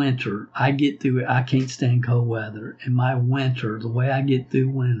 my winter, I get through it. I can't stand cold weather. And my winter, the way I get through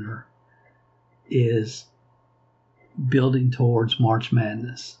winter is building towards March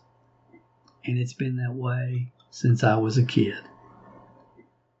Madness. And it's been that way since I was a kid.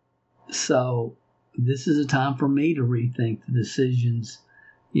 So this is a time for me to rethink the decisions,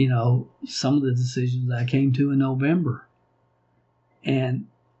 you know, some of the decisions I came to in November. And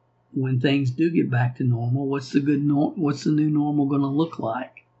when things do get back to normal, what's the new normal going to look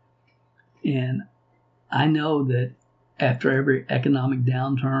like? And I know that after every economic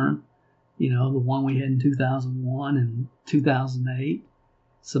downturn, you know, the one we had in 2001 and 2008,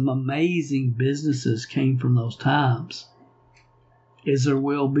 some amazing businesses came from those times, as there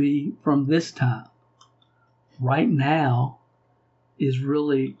will be from this time. Right now is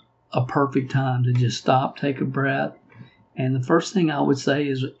really a perfect time to just stop, take a breath. And the first thing I would say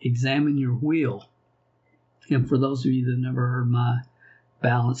is examine your wheel. And for those of you that have never heard my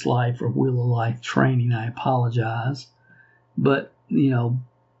Balanced Life or Wheel of Life training, I apologize. But, you know,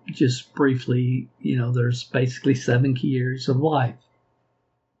 just briefly, you know, there's basically 7 key areas of life: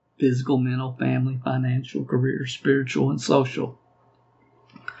 physical, mental, family, financial, career, spiritual, and social.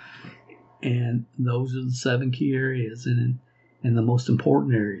 And those are the 7 key areas. And the most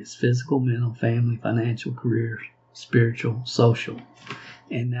important areas: physical, mental, family, financial, career, spiritual, social.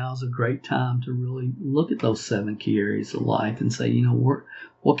 And now's a great time to really look at those 7 key areas of life and say, you know,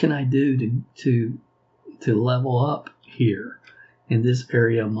 what can I do to level up here in this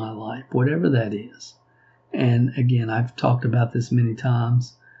area of my life, whatever that is. And again, I've talked about this many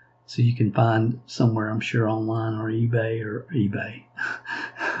times, so you can find somewhere, I'm sure, online or on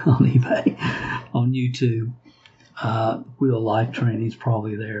YouTube. Wheel of Life training is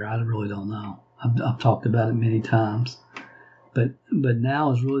probably there. I really don't know. I've talked about it many times. But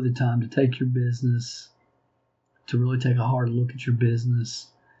now is really the time to take your business, to really take a hard look at your business,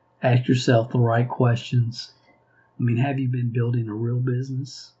 ask yourself the right questions, I mean, have you been building a real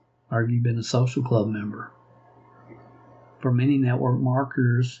business, or have you been a social club member? For many network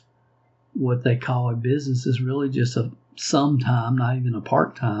marketers, what they call a business is really just a sometime, not even a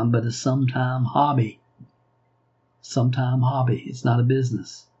part-time, but a sometime hobby. Sometime hobby. It's not a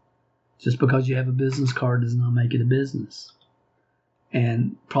business. Just because you have a business card does not make it a business.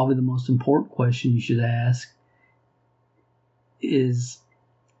 And probably the most important question you should ask is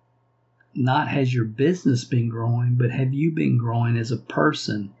not has your business been growing, but have you been growing as a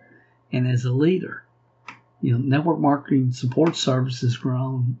person and as a leader? You know, network marketing support service has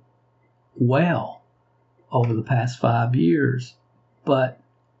grown well over the past 5 years, but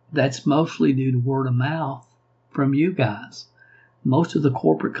that's mostly due to word of mouth from you guys. Most of the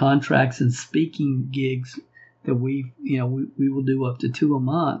corporate contracts and speaking gigs that we will do up to 2 a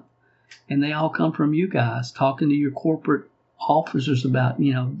month, and they all come from you guys talking to your corporate officers about,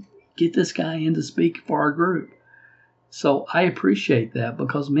 get this guy in to speak for our group. So I appreciate that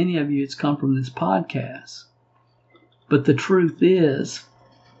because many of you, it's come from this podcast. But the truth is,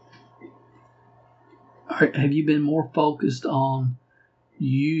 have you been more focused on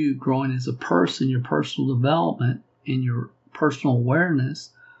you growing as a person, your personal development, and your personal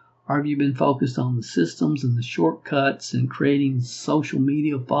awareness, or have you been focused on the systems and the shortcuts and creating social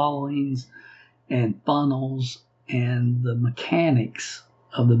media followings and funnels and the mechanics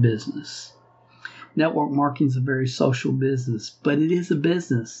of the business? Network marketing is a very social business, but it is a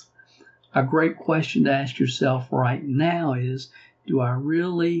business. A great question to ask yourself right now is, do I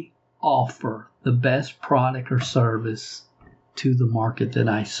really offer the best product or service to the market that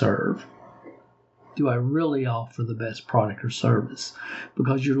I serve? Do I really offer the best product or service?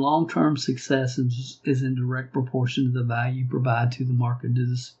 Because your long-term success is in direct proportion to the value you provide to the market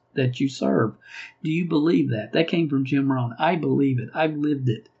that you serve. Do you believe that? That came from Jim Rohn. I believe it. I've lived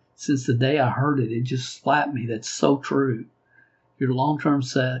it. Since the day I heard it, it just slapped me. That's so true. Your long-term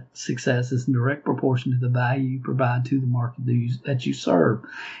success is in direct proportion to the value you provide to the market that you serve.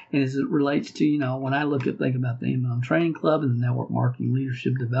 And as it relates to, when I think about the MLM Training Club and the Network Marketing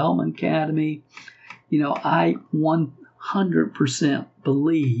Leadership Development Academy, I 100%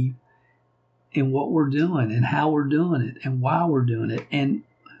 believe in what we're doing and how we're doing it and why we're doing it and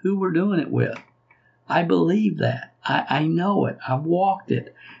who we're doing it with. I believe that. I know it. I've walked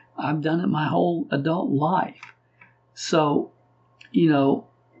it. I've done it my whole adult life. So,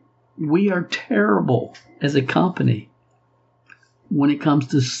 we are terrible as a company when it comes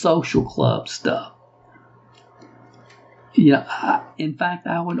to social club stuff. In fact,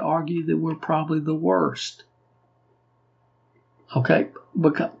 I would argue that we're probably the worst. Okay?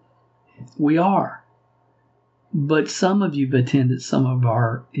 Because we are. But some of you have attended some of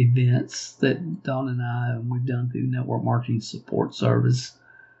our events that Dawn and we've done through Network Marketing Support Service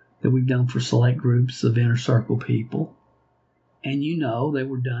that we've done for select groups of inner circle people. And they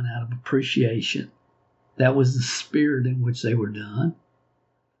were done out of appreciation. That was the spirit in which they were done.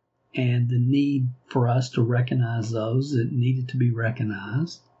 And the need for us to recognize those that needed to be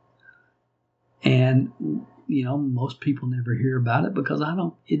recognized. And, most people never hear about it because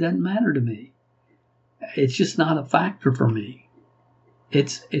it doesn't matter to me. It's just not a factor for me.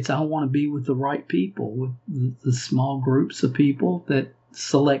 It's I want to be with the right people, with the small groups of people that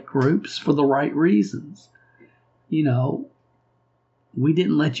select groups for the right reasons. We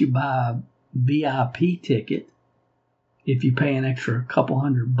didn't let you buy a VIP ticket if you pay an extra couple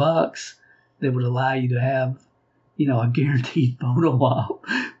 $100 that would allow you to have, a guaranteed photo op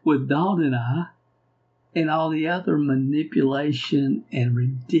with Dawn and I, and all the other manipulation and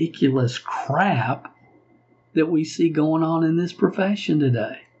ridiculous crap that we see going on in this profession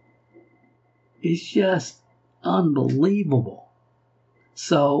today. It's just unbelievable.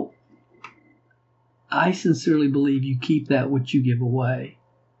 So I sincerely believe you keep that what you give away.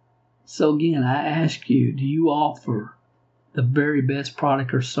 So again, I ask you, do you offer the very best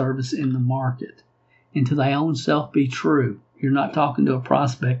product or service in the market? And to thy own self be true. You're not talking to a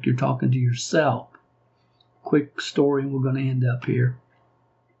prospect, you're talking to yourself. Quick story, and we're going to end up here.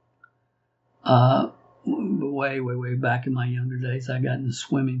 Way back in my younger days, I got in the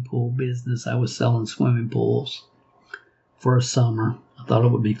swimming pool business. I was selling swimming pools for a summer. I thought it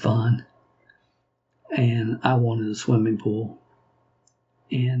would be fun. And I wanted a swimming pool.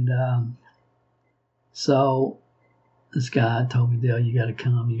 And so this guy told me, Dale, you got to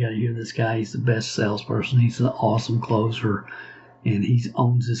come. You got to hear this guy. He's the best salesperson. He's an awesome closer. And he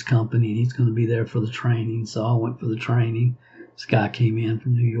owns this company. And he's going to be there for the training. So I went for the training. This guy came in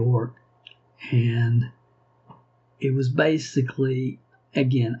from New York. And it was basically,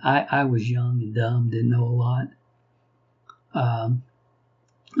 again, I was young and dumb, didn't know a lot.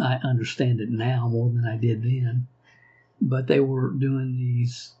 I understand it now more than I did then. but they were doing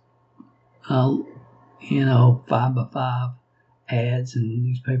these, 5x5 ads in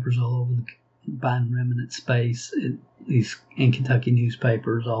newspapers all over the buying remnant space, in Kentucky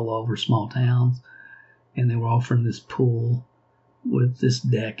newspapers all over small towns, and they were offering this pool with this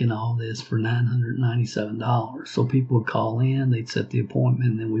deck and all this for $997. So people would call in, they'd set the appointment,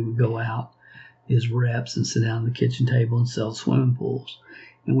 and then we would go out as reps and sit down at the kitchen table and sell swimming pools.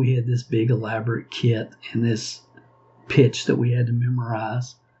 And we had this big elaborate kit and this pitch that we had to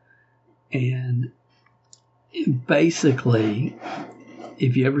memorize. And basically,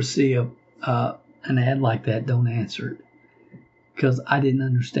 if you ever see an ad like that, don't answer it. Because I didn't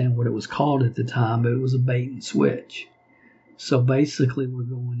understand what it was called at the time, but it was a bait and switch. So basically, we're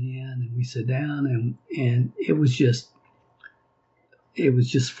going in and we sit down, and it was just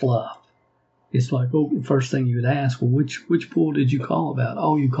fluff. It's like, the first thing you would ask, well, which pool did you call about?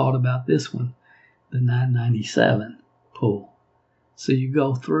 Oh, you called about this one, the 997 pool. So you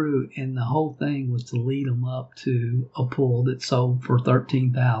go through, and the whole thing was to lead them up to a pool that sold for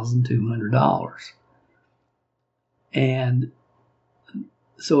 $13,200. And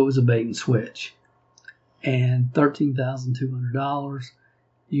so it was a bait and switch. And $13,200,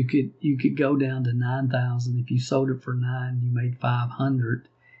 you could go down to $9,000. If you sold it for $9,000, you made $500.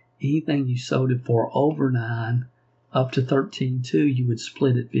 Anything you sold it for over $9,000 up to $13,200, you would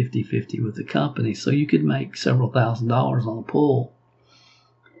split it 50-50 with the company. So you could make several $1,000s on a pool.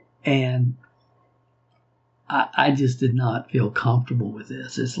 And I just did not feel comfortable with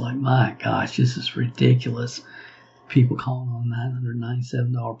this. It's like, my gosh, this is ridiculous. People calling on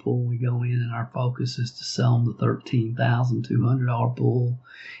 $997 pool. We go in, and our focus is to sell them the $13,200 pool.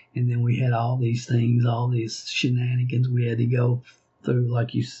 And then we had all these things, all these shenanigans we had to go through,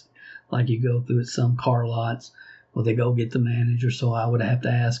 like you go through at some car lots. Well, they go get the manager, so I would have to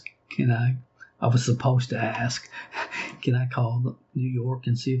ask, I was supposed to ask, can I call New York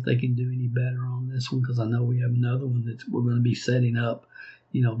and see if they can do any better on this one? Because I know we have another one that we're going to be setting up,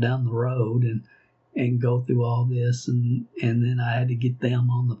 down the road, and go through all this, and then I had to get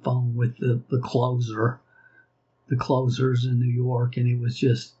them on the phone with the closers in New York, and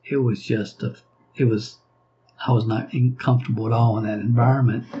I was not comfortable at all in that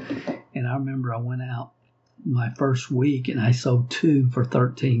environment. And I remember I went out my first week, and I sold 2 for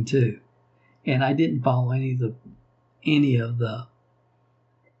 $13,200, and I didn't follow any of the.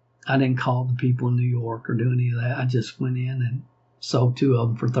 I didn't call the people in New York or do any of that. I just went in and sold 2 of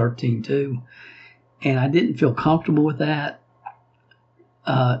them for $13,200. And I didn't feel comfortable with that,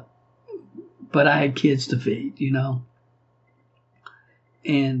 but I had kids to feed,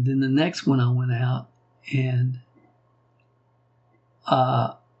 And then the next one I went out, and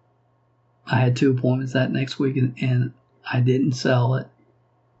I had 2 appointments that next week, and I didn't sell it,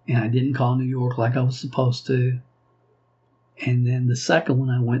 and I didn't call New York like I was supposed to. And then the second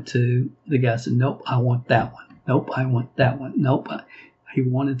one I went to, the guy said, nope, I want that one. Nope, I want that one. Nope. He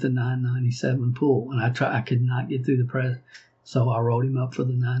wanted the 997 pool, and I could not get through the press, so I wrote him up for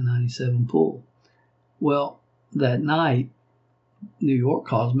the 997 pool. Well, that night, New York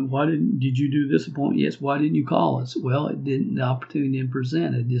calls me. Did you do this appointment? Yes. Why didn't you call us? Well, the opportunity didn't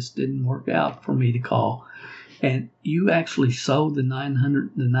present. It just didn't work out for me to call. And you actually sold the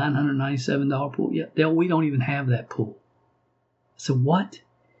 $997 pool? Yeah. Dale, we don't even have that pool. So what?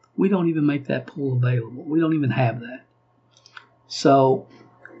 We don't even make that pool available. We don't even have that. So,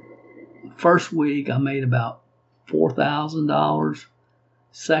 first week I made about $4,000.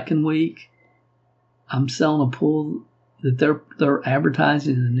 Second week, I'm selling a pool that they're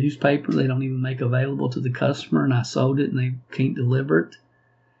advertising in the newspaper. They don't even make available to the customer, and I sold it, and they can't deliver it.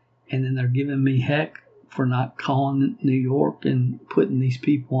 And then they're giving me heck for not calling New York and putting these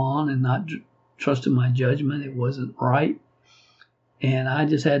people on and not trusting my judgment. It wasn't right. And I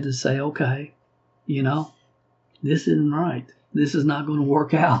just had to say, okay, this isn't right. This is not going to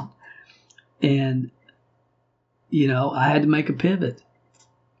work out. And, I had to make a pivot.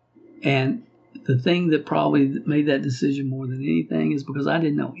 And the thing that probably made that decision more than anything is because I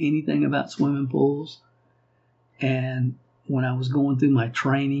didn't know anything about swimming pools. And when I was going through my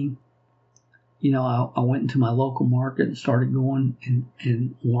training, I went into my local market and started going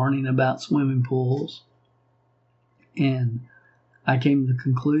and learning about swimming pools. And I came to the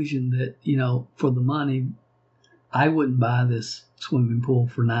conclusion that, for the money, I wouldn't buy this swimming pool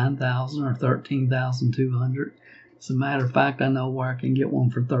for $9,000 or $13,200. As a matter of fact, I know where I can get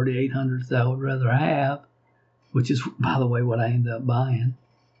one for $3,800 that I would rather have, which is, by the way, what I ended up buying.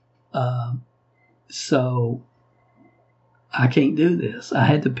 So I can't do this. I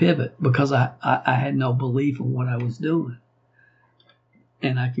had to pivot because I had no belief in what I was doing.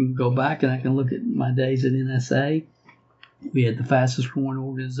 And I can go back and I can look at my days at NSA, We had the fastest growing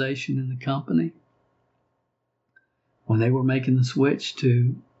organization in the company. When they were making the switch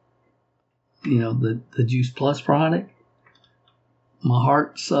to, the Juice Plus product, my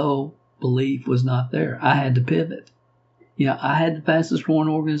heart, soul, belief was not there. I had to pivot. I had the fastest growing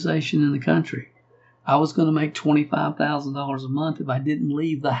organization in the country. I was going to make $25,000 a month. If I didn't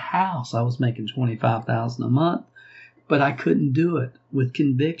leave the house, I was making $25,000 a month, but I couldn't do it with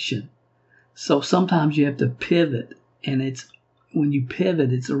conviction. So sometimes you have to pivot, and when you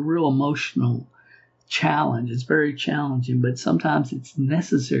pivot, it's a real emotional challenge. It's very challenging, but sometimes it's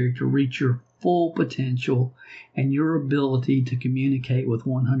necessary to reach your full potential and your ability to communicate with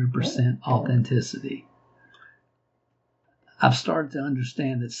 100% authenticity. I've started to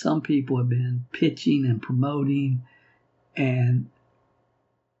understand that some people have been pitching and promoting and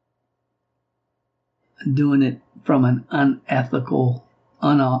doing it from an unethical,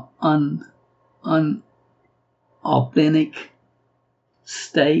 unauthentic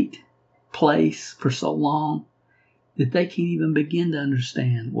place for so long that they can't even begin to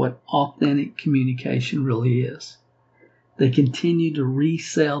understand what authentic communication really is. They continue to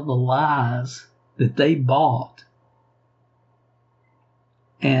resell the lies that they bought.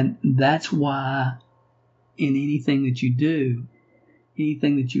 And that's why in anything that you do,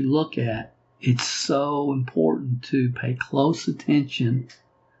 anything that you look at, it's so important to pay close attention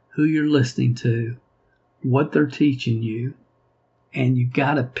who you're listening to, what they're teaching you, and you've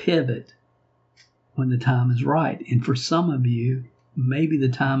got to pivot when the time is right. And for some of you, maybe the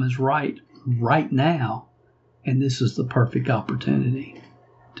time is right now, and this is the perfect opportunity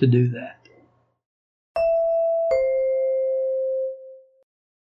to do that.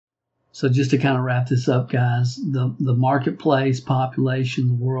 So just to kind of wrap this up, guys, the marketplace, population,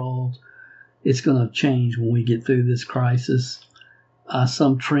 the world, it's going to change when we get through this crisis.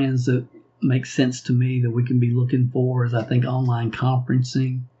 Some trends that make sense to me that we can be looking for is I think online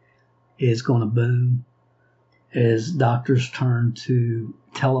conferencing is going to boom as doctors turn to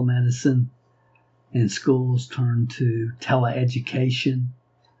telemedicine and schools turn to teleeducation.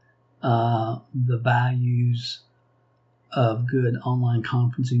 The values of good online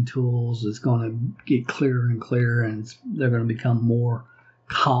conferencing tools is going to get clearer and clearer, and they're going to become more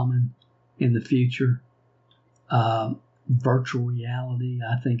common in the future. Virtual reality,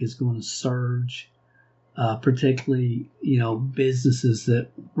 I think, is going to surge, particularly, businesses that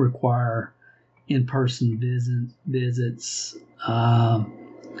require in-person visits,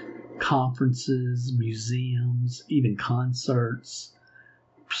 conferences, museums, even concerts,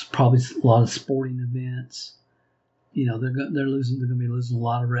 probably a lot of sporting events. They're going to be losing a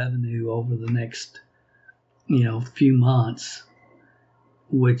lot of revenue over the next, few months,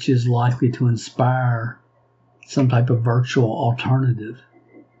 which is likely to inspire some type of virtual alternative.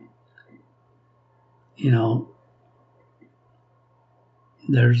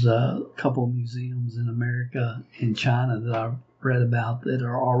 There's a couple of museums in America and China that I've read about that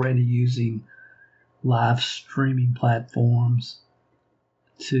are already using live streaming platforms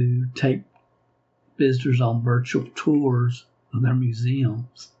to take visitors on virtual tours of their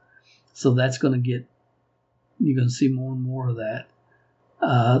museums. So that's you're going to see more and more of that.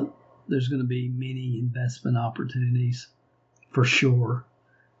 There's going to be many investment opportunities for sure.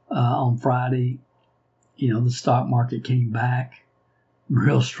 On Friday, the stock market came back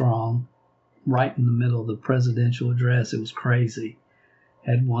real strong right in the middle of the presidential address. It was crazy.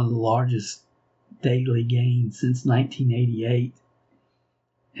 Had one of the largest daily gains since 1988.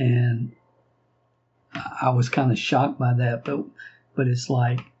 And I was kind of shocked by that, but it's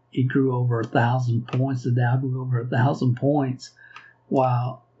like it grew over 1,000 points. The Dow grew over 1,000 points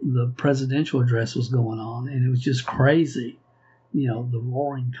while the presidential address was going on, and it was just crazy. The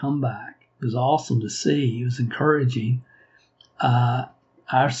roaring comeback. It was awesome to see. It was encouraging.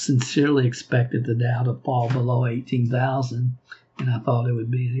 I sincerely expected the Dow to fall below 18,000, and I thought it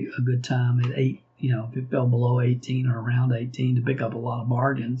would be a good time at 8. If it fell below 18 or around 18 to pick up a lot of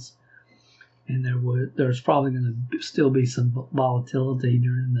bargains. And there's probably going to still be some volatility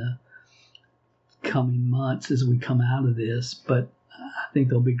during the coming months as we come out of this, but I think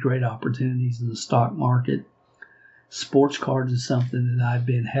there'll be great opportunities in the stock market. Sports cards is something that I've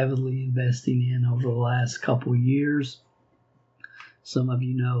been heavily investing in over the last couple of years. Some of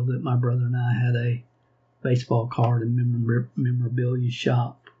you know that my brother and I had a baseball card and memorabilia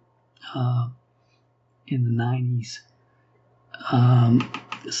shop in the 90s.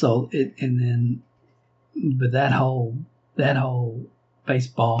 But that whole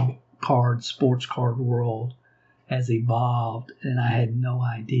baseball card, sports card world has evolved, and I had no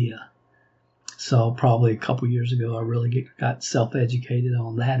idea. So probably a couple years ago, I really got self-educated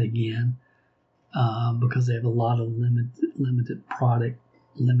on that again. because they have a lot of limited product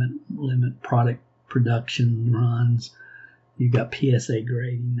production runs. You've got PSA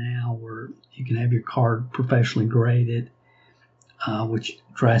grading now, where you can have your card professionally graded, which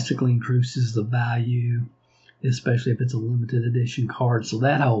drastically increases the value, especially if it's a limited edition card. So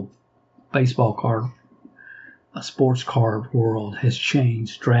that whole baseball card, a sports card world has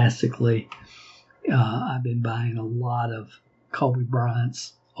changed drastically. I've been buying a lot of Kobe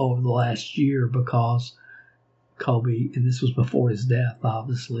Bryant's over the last year because Kobe, and this was before his death,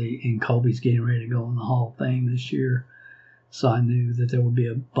 obviously, and Kobe's getting ready to go in the Hall of Fame this year. So I knew that there would be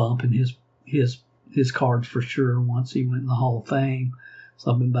a bump in his cards for sure once he went in the Hall of Fame.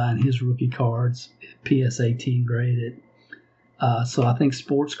 So I've been buying his rookie cards, PS 18 graded. So I think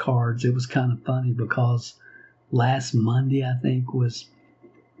sports cards, it was kind of funny because last Monday, I think, was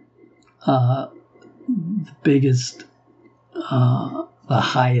the biggest, the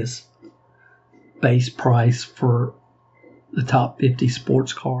highest base price for the top 50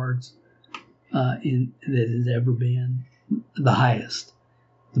 sports cards that has ever been. The highest.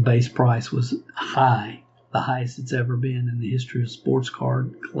 The base price was high, the highest it's ever been in the history of sports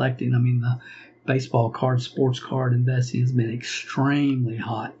card collecting. I mean, the baseball card, sports card investing has been extremely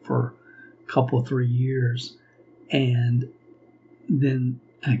hot for a couple, 3 years. And then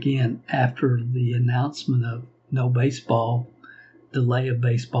again, after the announcement of no baseball, delay of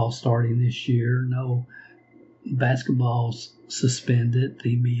baseball starting this year, no basketball's suspended,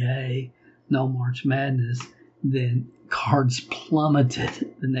 the NBA, no March Madness, then cards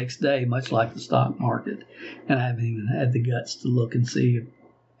plummeted the next day, much like the stock market. And I haven't even had the guts to look and see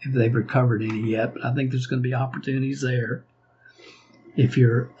if they've recovered any yet, but I think there's going to be opportunities there. If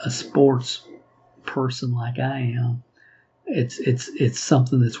you're a sports person like I am, it's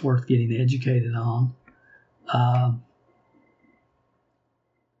something that's worth getting educated on.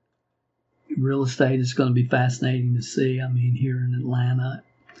 Real estate is going to be fascinating to see. I mean, here in Atlanta,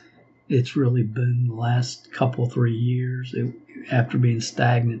 it's really boomed the last couple, 3 years after being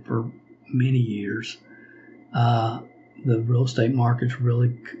stagnant for many years. The real estate market's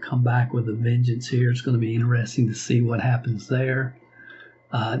really come back with a vengeance here. It's going to be interesting to see what happens there.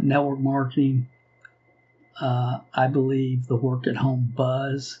 Network marketing, I believe the work at home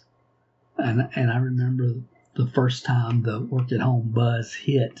buzz, and I remember the first time the work at home buzz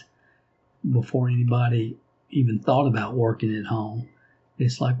hit before anybody even thought about working at home.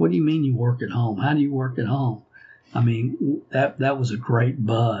 It's like, what do you mean you work at home? How do you work at home? I mean, that was a great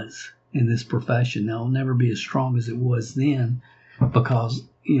buzz in this profession. Now, it'll never be as strong as it was then because,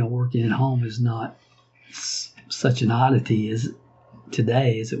 working at home is not such an oddity as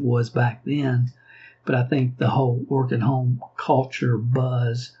today as it was back then. But I think the whole work at home culture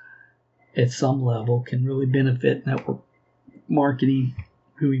buzz at some level can really benefit network marketing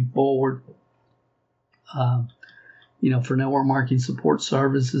moving forward. For network marketing support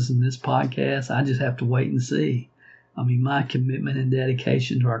services in this podcast, I just have to wait and see. I mean, my commitment and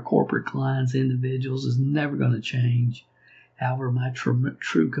dedication to our corporate clients, individuals, is never going to change. However, my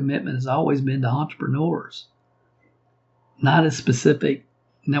true commitment has always been to entrepreneurs, not a specific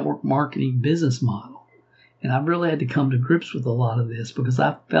network marketing business model. And I've really had to come to grips with a lot of this because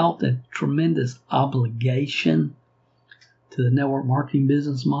I felt a tremendous obligation to the network marketing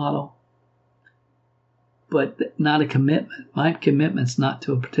business model, but not a commitment. My commitment's not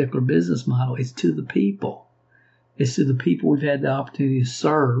to a particular business model. It's to the people. It's to the people we've had the opportunity to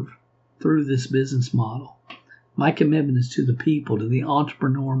serve through this business model. My commitment is to the people, to the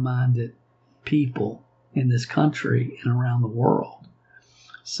entrepreneur-minded people in this country and around the world.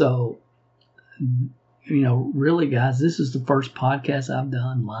 So, really, guys, this is the first podcast I've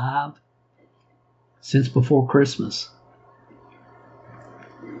done live since before Christmas.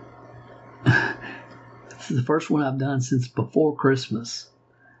 This is the first one I've done since before Christmas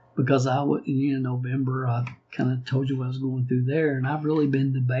because November, I kind of told you what I was going through there, and I've really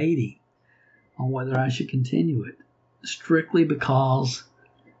been debating on whether I should continue it, strictly because,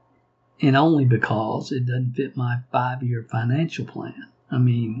 and only because, it doesn't fit my 5-year financial plan. I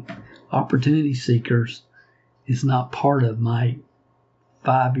mean, Opportunity Seekers is not part of my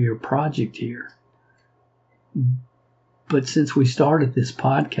 5-year project here. But since we started this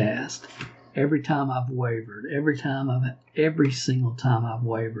podcast, every time I've wavered, every single time I've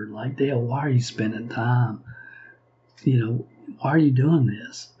wavered, like, Dale, why are you spending time? Why are you doing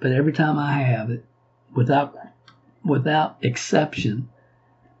this? But every time I have it, without exception,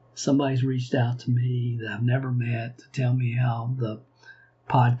 somebody's reached out to me that I've never met to tell me how the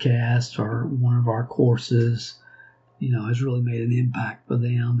podcast or one of our courses, has really made an impact for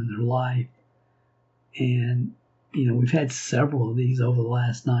them in their life. And we've had several of these over the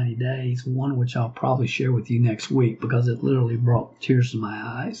last 90 days, one which I'll probably share with you next week because it literally brought tears to my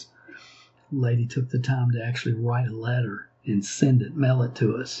eyes. The lady took the time to actually write a letter and mail it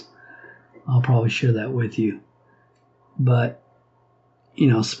to us. I'll probably share that with you. But,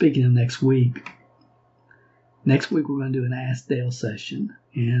 speaking of next week we're going to do an Ask Dale session.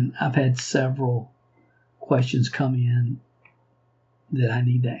 And I've had several questions come in that I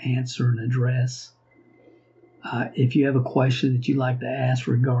need to answer and address. If you have a question that you'd like to ask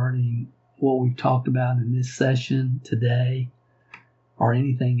regarding what we've talked about in this session today or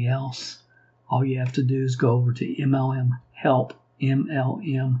anything else, all you have to do is go over to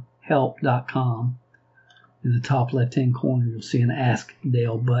MLMhelp.com. In the top left-hand corner, you'll see an Ask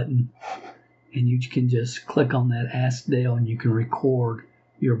Dale button, and you can just click on that Ask Dale, and you can record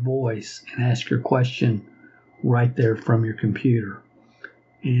your voice and ask your question right there from your computer.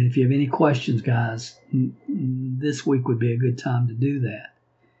 And if you have any questions, guys, this week would be a good time to do that.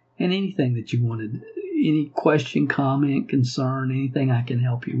 And anything that you wanted, any question, comment, concern, anything I can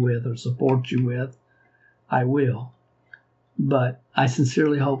help you with or support you with, I will. But I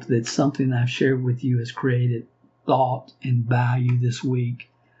sincerely hope that something I've shared with you has created thought and value this week.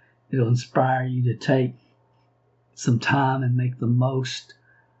 It'll inspire you to take some time and make the most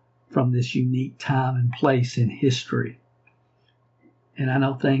from this unique time and place in history. And I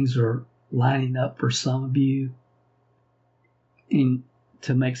know things are lining up for some of you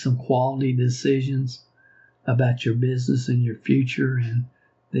to make some quality decisions about your business and your future, and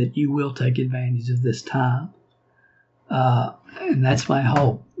that you will take advantage of this time. And that's my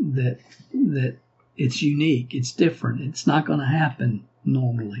hope, that it's unique, it's different, it's not going to happen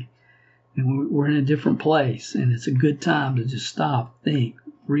normally. And we're in a different place, and it's a good time to just stop, think,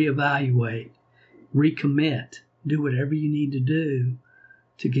 reevaluate, recommit, do whatever you need to do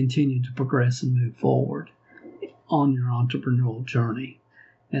to continue to progress and move forward on your entrepreneurial journey.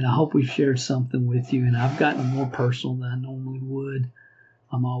 And I hope we've shared something with you, and I've gotten more personal than I normally would.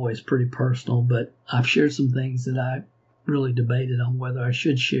 I'm always pretty personal, but I've shared some things that I really debated on whether I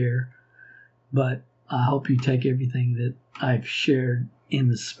should share. But I hope you take everything that I've shared in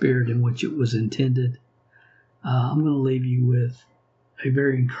the spirit in which it was intended. I'm going to leave you with a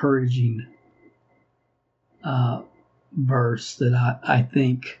very encouraging verse that I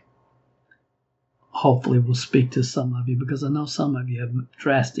think hopefully will speak to some of you, because I know some of you have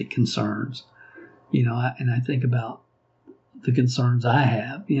drastic concerns, and I think about the concerns I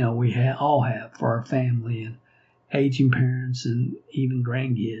have, we all have for our family and aging parents and even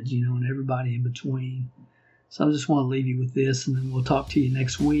grandkids, and everybody in between. So I just want to leave you with this, and then we'll talk to you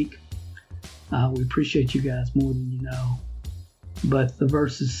next week. We appreciate you guys more than you know. But the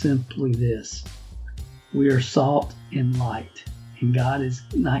verse is simply this: we are salt and light, and God has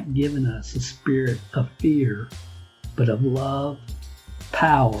not given us a spirit of fear, but of love,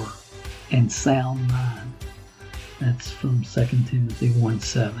 power, and sound mind. That's from 2 Timothy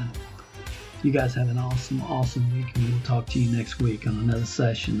 1:7. You guys have an awesome, awesome week, and we'll talk to you next week on another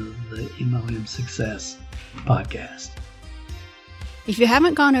session of the MLM Success Podcast. If you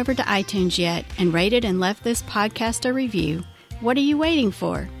haven't gone over to iTunes yet and rated and left this podcast a review, what are you waiting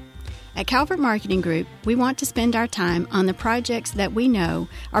for? At Calvert Marketing Group, we want to spend our time on the projects that we know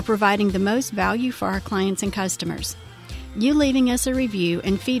are providing the most value for our clients and customers. You leaving us a review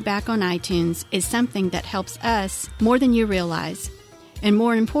and feedback on iTunes is something that helps us more than you realize. And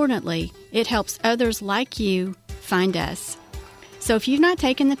more importantly, it helps others like you find us. So if you've not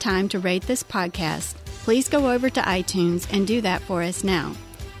taken the time to rate this podcast, please go over to iTunes and do that for us now.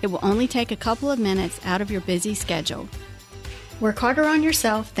 It will only take a couple of minutes out of your busy schedule. Work harder on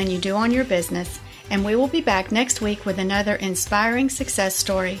yourself than you do on your business, and we will be back next week with another inspiring success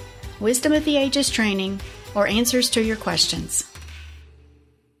story, wisdom of the ages training, or answers to your questions.